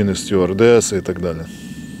мужчины стюардессы и так далее.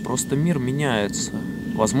 Просто мир меняется.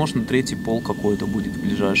 Возможно, третий пол какой-то будет в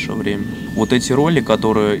ближайшее время. Вот эти роли,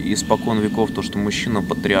 которые испокон веков, то, что мужчина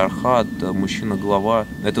патриархат, мужчина глава,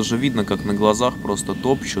 это же видно, как на глазах просто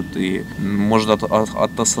топчут. И, может,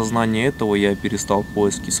 от осознания этого я перестал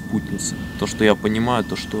поиски спутницы. То, что я понимаю,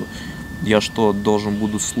 то, что я должен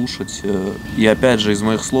буду слушать. И опять же, из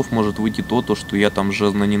моих слов может выйти то, что я там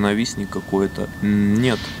женоненавистник какой-то.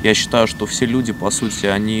 Нет. Я считаю, что все люди, по сути,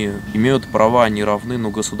 они имеют права, они равны,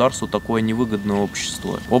 но государству такое невыгодное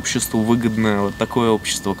общество. Обществу выгодное вот такое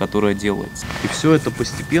общество, которое делается. И все это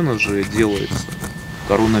постепенно же делается.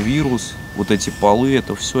 Коронавирус, вот эти полы,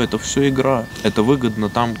 это все игра. Это выгодно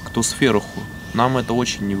там, кто сверху. Нам это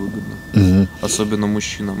очень невыгодно, особенно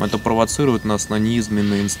мужчинам. Это провоцирует нас на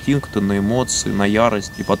неизменные инстинкты, на эмоции, на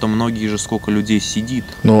ярость. И потом многие же, сколько людей сидит.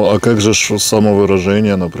 Ну, а как же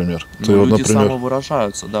самовыражение, например? Ну, люди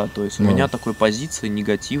самовыражаются, да. То есть у меня такой позиции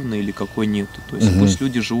негативной или какой нету. То есть пусть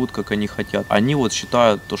люди живут, как они хотят. Они вот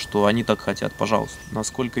считают то, что они так хотят, пожалуйста.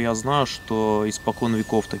 Насколько я знаю, что испокон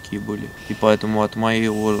веков такие были. И поэтому от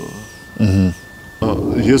моего...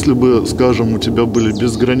 Если бы, скажем, у тебя были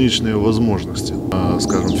безграничные возможности,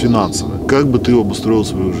 скажем, финансовые, как бы ты обустроил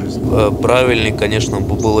свою жизнь? Правильнее, конечно,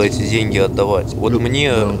 бы было эти деньги отдавать. Вот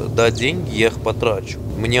мне дать деньги, я их потрачу.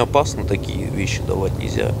 Мне опасно такие вещи давать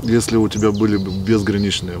нельзя. Если у тебя были бы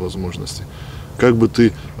безграничные возможности, как бы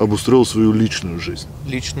ты обустроил свою личную жизнь?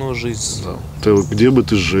 Личную жизнь? Да. Где бы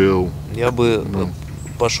ты жил? Я бы...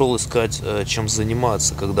 пошел искать, чем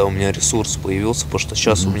заниматься, когда у меня ресурс появился, потому что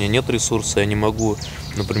сейчас у меня нет ресурса, я не могу,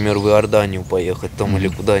 например, в Иорданию поехать там или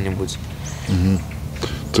куда-нибудь.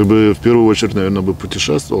 Ты бы в первую очередь, наверное, бы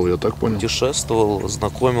путешествовал, я так понял? Путешествовал,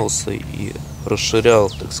 знакомился и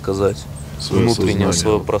расширял, так сказать, внутреннее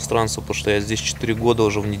свое пространство, потому что я здесь 4 года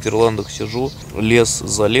уже в Нидерландах сижу, лес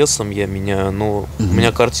за лесом я меняю, но у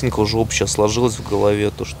меня картинка уже общая сложилась в голове,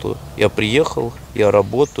 то что я приехал, я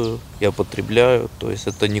работаю, я употребляю, то есть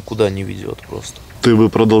это никуда не ведет просто. Ты бы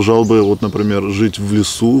продолжал бы, вот, например, жить в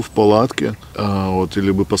лесу, в палатке, вот, или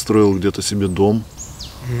бы построил где-то себе дом?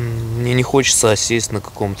 Мне не хочется осесть на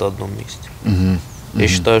каком-то одном месте. Я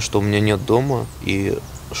считаю, что у меня нет дома, и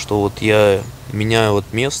что вот я меняю вот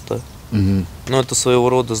место. Ну, это своего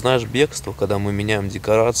рода, знаешь, бегство, когда мы меняем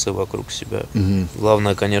декорации вокруг себя.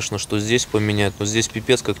 Главное, конечно, что здесь поменять, но здесь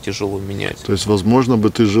пипец как тяжело менять. То есть, возможно, бы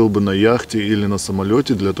ты жил бы на яхте или на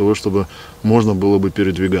самолете для того, чтобы можно было бы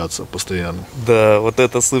передвигаться постоянно. Да, вот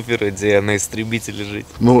это супер идея, на истребителе жить.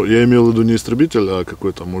 Ну, я имел в виду не истребитель, а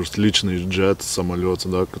какой-то, может, личный джет, самолет,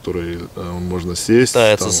 да, который можно сесть.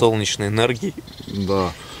 Питается солнечной энергией.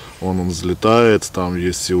 Да. Он взлетает, там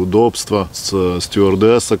есть все удобства.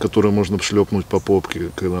 Стюардесса, которой можно шлепнуть по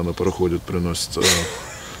попке, когда на пароходе приносит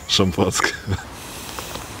шампанское.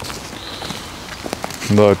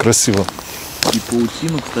 Да, красиво. И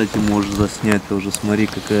паутину, кстати, можешь заснять тоже. Смотри,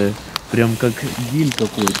 какая... Прям как гиль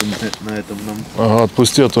какой-то на этом нам. Ага,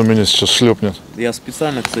 отпусти, а то меня сейчас шлепнет. Я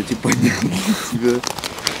специально, кстати, поднял тебя.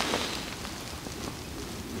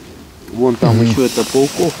 Вон там еще это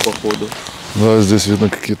пауков, походу. Да, здесь видно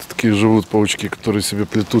какие-то такие живут паучки, которые себе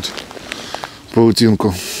плетут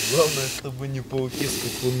паутинку. Главное, чтобы не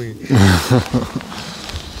пауки-скакуны.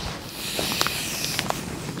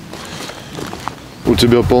 У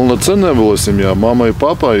тебя полноценная была семья? Мама и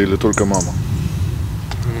папа или только мама?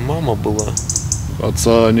 Мама была.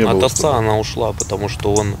 Отца не было? От отца она ушла, потому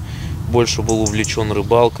что он больше был увлечен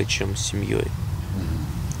рыбалкой, чем семьей.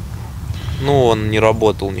 Ну, он не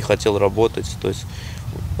работал, не хотел работать, то есть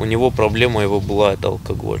у него проблема его была, это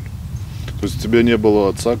алкоголь. То есть у тебя не было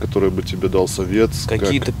отца, который бы тебе дал совет?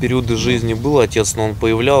 Какие-то периоды жизни был отец, но он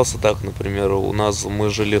появлялся так, например, у нас мы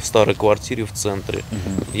жили в старой квартире в центре.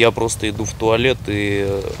 Я просто иду в туалет, и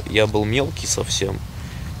я был мелкий совсем.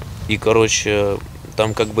 И, короче,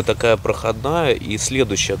 там как бы такая проходная и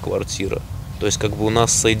следующая квартира. То есть как бы у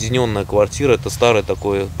нас соединенная квартира, это старый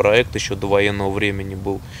такой проект, еще до военного времени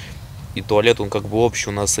был. И туалет, он как бы общий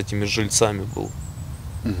у нас с этими жильцами был.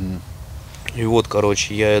 И вот,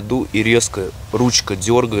 короче, я иду, и резко ручка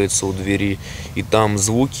дергается у двери, и там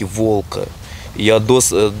звуки волка. Я до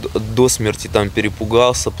смерти там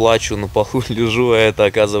перепугался, плачу, на полу лежу, а это,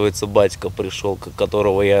 оказывается, батька пришел,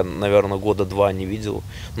 которого я, наверное, года 2 не видел.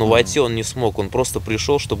 Но войти он не смог, он просто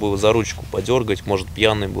пришел, чтобы его за ручку подергать, может,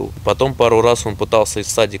 пьяный был. Потом пару раз он пытался из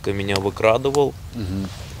садика меня выкрадывал.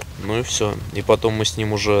 Ну и все. И потом мы с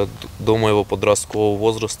ним уже до моего подросткового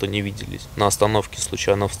возраста не виделись. На остановке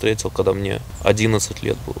случайно встретил, когда мне 11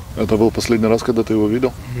 лет было. Это был последний раз, когда ты его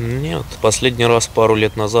видел? Нет, последний раз пару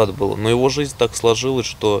лет назад было. Но его жизнь так сложилась,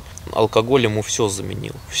 что алкоголь ему все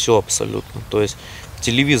заменил. Все абсолютно. То есть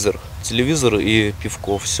телевизор и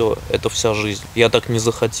пивко, все, это вся жизнь. Я так не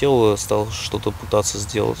захотел, стал что-то пытаться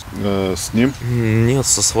сделать. С ним? Нет,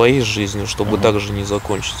 со своей жизнью, чтобы так же не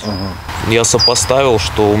закончить. Я сопоставил,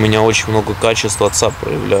 что у меня очень много качеств отца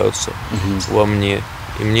проявляются во мне.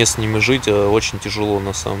 И мне с ними жить очень тяжело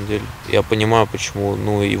на самом деле. Я понимаю, почему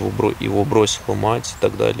его бросила мать и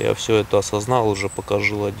так далее. Я все это осознал уже, пока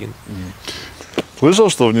жил один. Слышал,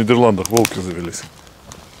 что в Нидерландах волки завелись?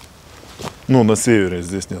 Ну, на севере,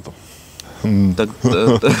 здесь нету.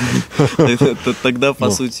 Тогда,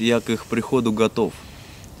 по сути, я к их приходу готов.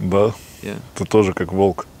 Да? Ты тоже как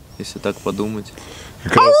волк. Если так подумать.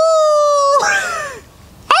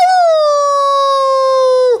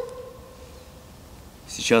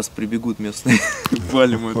 Сейчас прибегут местные,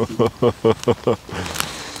 валим это.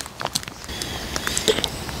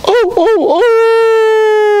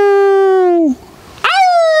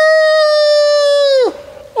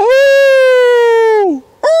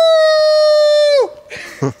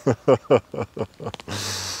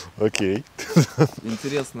 Окей.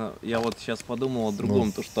 Интересно, я вот сейчас подумал о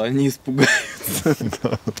другом, то что они испугаются.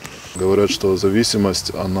 Говорят, что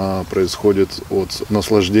зависимость, она происходит от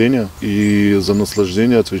наслаждения, и за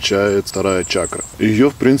наслаждение отвечает вторая чакра.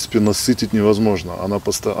 Ее, в принципе, насытить невозможно.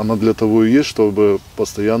 Она для того и есть, чтобы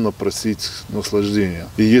постоянно просить наслаждения.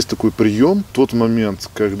 И есть такой прием, тот момент,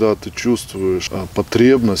 когда ты чувствуешь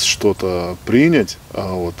потребность что-то принять,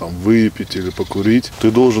 вот там выпить или покурить,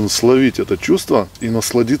 ты должен словить это чувство и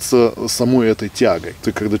насладиться самой этой тягой.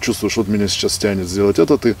 Ты когда чувствуешь, вот меня сейчас тянет сделать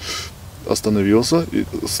это, ты остановился, и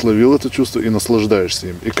словил это чувство и наслаждаешься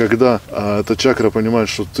им. И когда эта чакра понимает,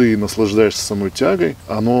 что ты наслаждаешься самой тягой,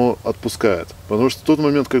 оно отпускает. Потому что в тот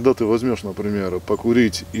момент, когда ты возьмешь, например,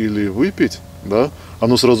 покурить или выпить, да,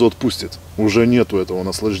 оно сразу отпустит. Уже нету этого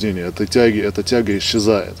наслаждения, эта тяга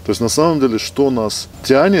исчезает. То есть на самом деле, что нас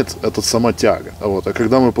тянет, это сама тяга. А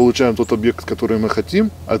когда мы получаем тот объект, который мы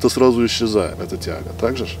хотим, это сразу исчезает, эта тяга.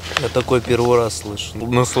 Так же? Я такой первый раз слышу.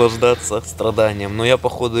 Наслаждаться страданием. Но я,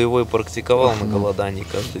 походу, его и практиковал на голодании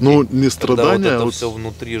каждый день. Ну, не страдания. Когда вот это все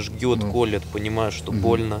внутри жгет, колет, понимаешь, что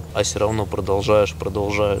больно, а все равно продолжаешь.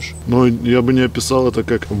 Но я бы не описал это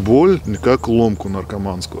как боль, не как ломку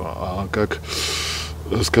наркоманскую, а как,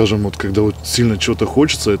 скажем, вот когда вот сильно чего-то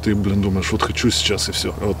хочется, и ты, думаешь, вот хочу сейчас и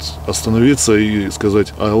все. Вот остановиться и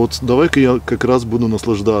сказать, а вот давай-ка я как раз буду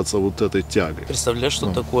наслаждаться вот этой тягой. Представляешь,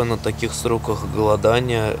 что такое на таких сроках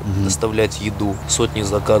голодания доставлять еду? Сотни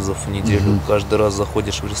заказов в неделю. Каждый раз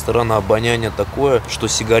заходишь в ресторан, а обоняние такое, что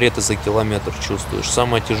сигареты за километр чувствуешь.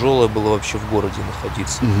 Самое тяжелое было вообще в городе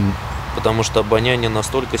находиться. Потому что обоняние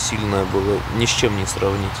настолько сильное было, ни с чем не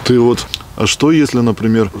сравнить. А что если,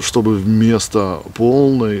 например, чтобы вместо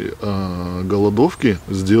полной голодовки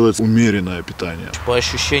сделать умеренное питание? По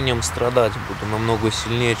ощущениям страдать буду намного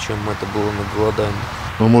сильнее, чем это было на голодании.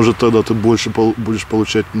 Но может тогда ты больше будешь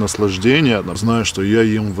получать наслаждение, зная, что я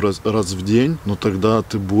ем раз в день, но тогда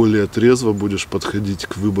ты более трезво будешь подходить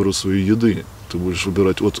к выбору своей еды. Ты будешь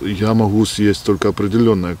выбирать, вот я могу съесть только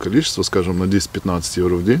определенное количество, скажем, на 10-15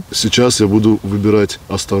 евро в день. Сейчас я буду выбирать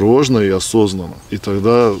осторожно и осознанно. И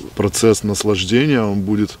тогда процесс наслаждения, он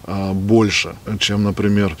будет больше, чем,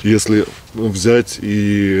 например, если взять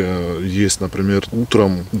и есть, например,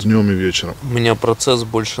 утром, днем и вечером. Мне процесс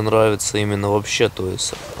больше нравится именно вообще, то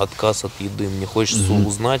есть отказ от еды. Мне хочется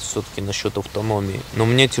узнать все-таки насчет автономии. Но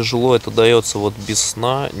мне тяжело это дается вот без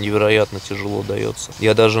сна, невероятно тяжело дается.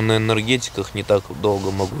 Я даже на энергетиках не так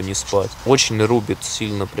долго могу не спать. Очень рубит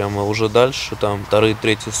сильно, прямо уже дальше, там,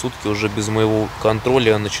 2-3 сутки уже без моего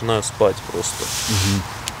контроля я начинаю спать просто.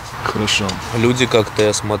 Хорошо. Люди как-то,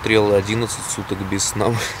 я смотрел, 11 суток без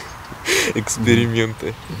сна.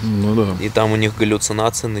 Эксперименты. Ну да. И там у них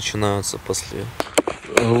галлюцинации начинаются после.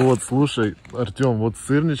 Вот, слушай, Артём, вот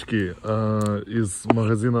сырнички из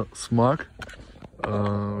магазина «Смак»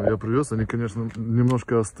 я привез. Они, конечно,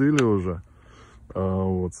 немножко остыли уже.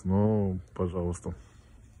 Вот, но, пожалуйста,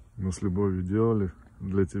 мы с любовью делали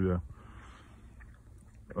для тебя.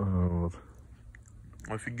 Вот.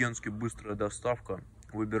 Офигенски быстрая доставка.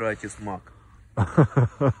 Выбирайте «Смак».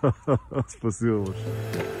 Спасибо большое.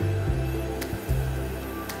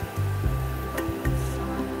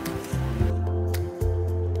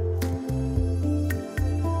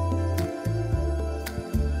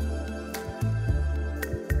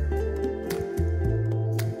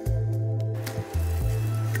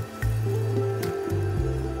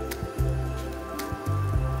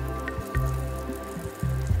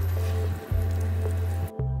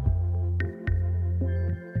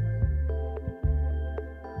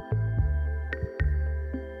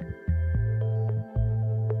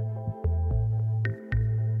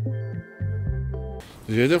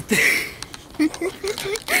 Едем?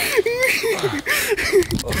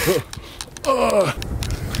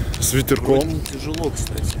 С ветерком. Тяжело,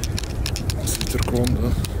 кстати. С ветерком,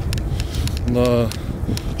 да. На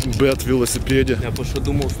бэт-велосипеде. Я потому что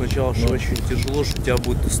думал сначала, что очень тяжело, что тебя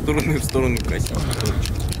будет из стороны в сторону косить.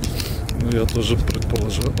 Ну, я тоже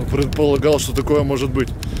предполагал, что такое может быть.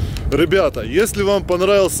 Ребята, если вам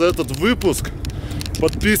понравился этот выпуск,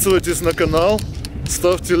 подписывайтесь на канал,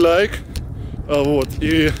 ставьте лайк. Вот,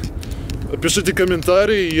 и пишите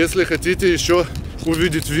комментарии, если хотите еще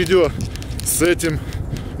увидеть видео с этим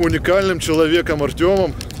уникальным человеком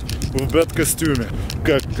Артёмом в бэт-костюме.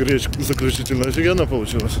 Как речь заключительно офигенно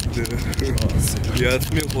получилась? Я от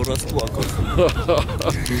смеху расплакался.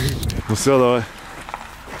 Ну все, давай.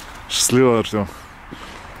 Счастливо, Артём.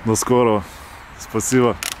 До скорого.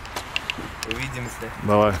 Спасибо. Увидимся.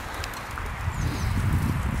 Давай.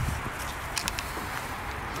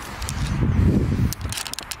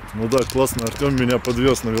 Ну да, классно. Артём меня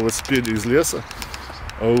подвез на велосипеде из леса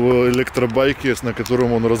в электробайке, на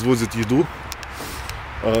котором он развозит еду.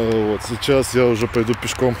 Вот сейчас я уже пойду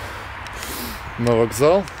пешком на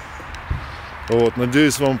вокзал. Вот,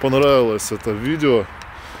 надеюсь, вам понравилось это видео.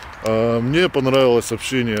 Мне понравилось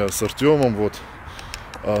общение с Артёмом. Вот.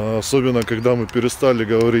 Особенно, когда мы перестали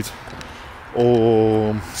говорить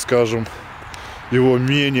о, скажем, его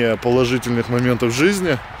менее положительных моментах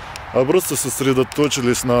жизни, а просто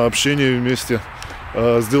сосредоточились на общении вместе,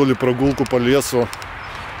 сделали прогулку по лесу.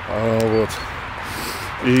 Вот.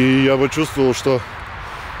 И я почувствовал, что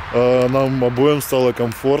нам обоим стало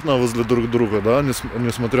комфортно возле друг друга, да,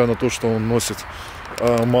 несмотря на то, что он носит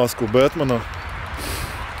маску Бэтмена.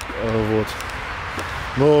 Вот.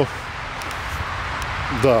 Но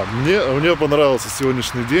да, мне понравился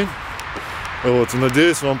сегодняшний день. Вот, и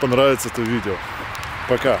надеюсь, вам понравится это видео.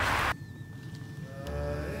 Пока.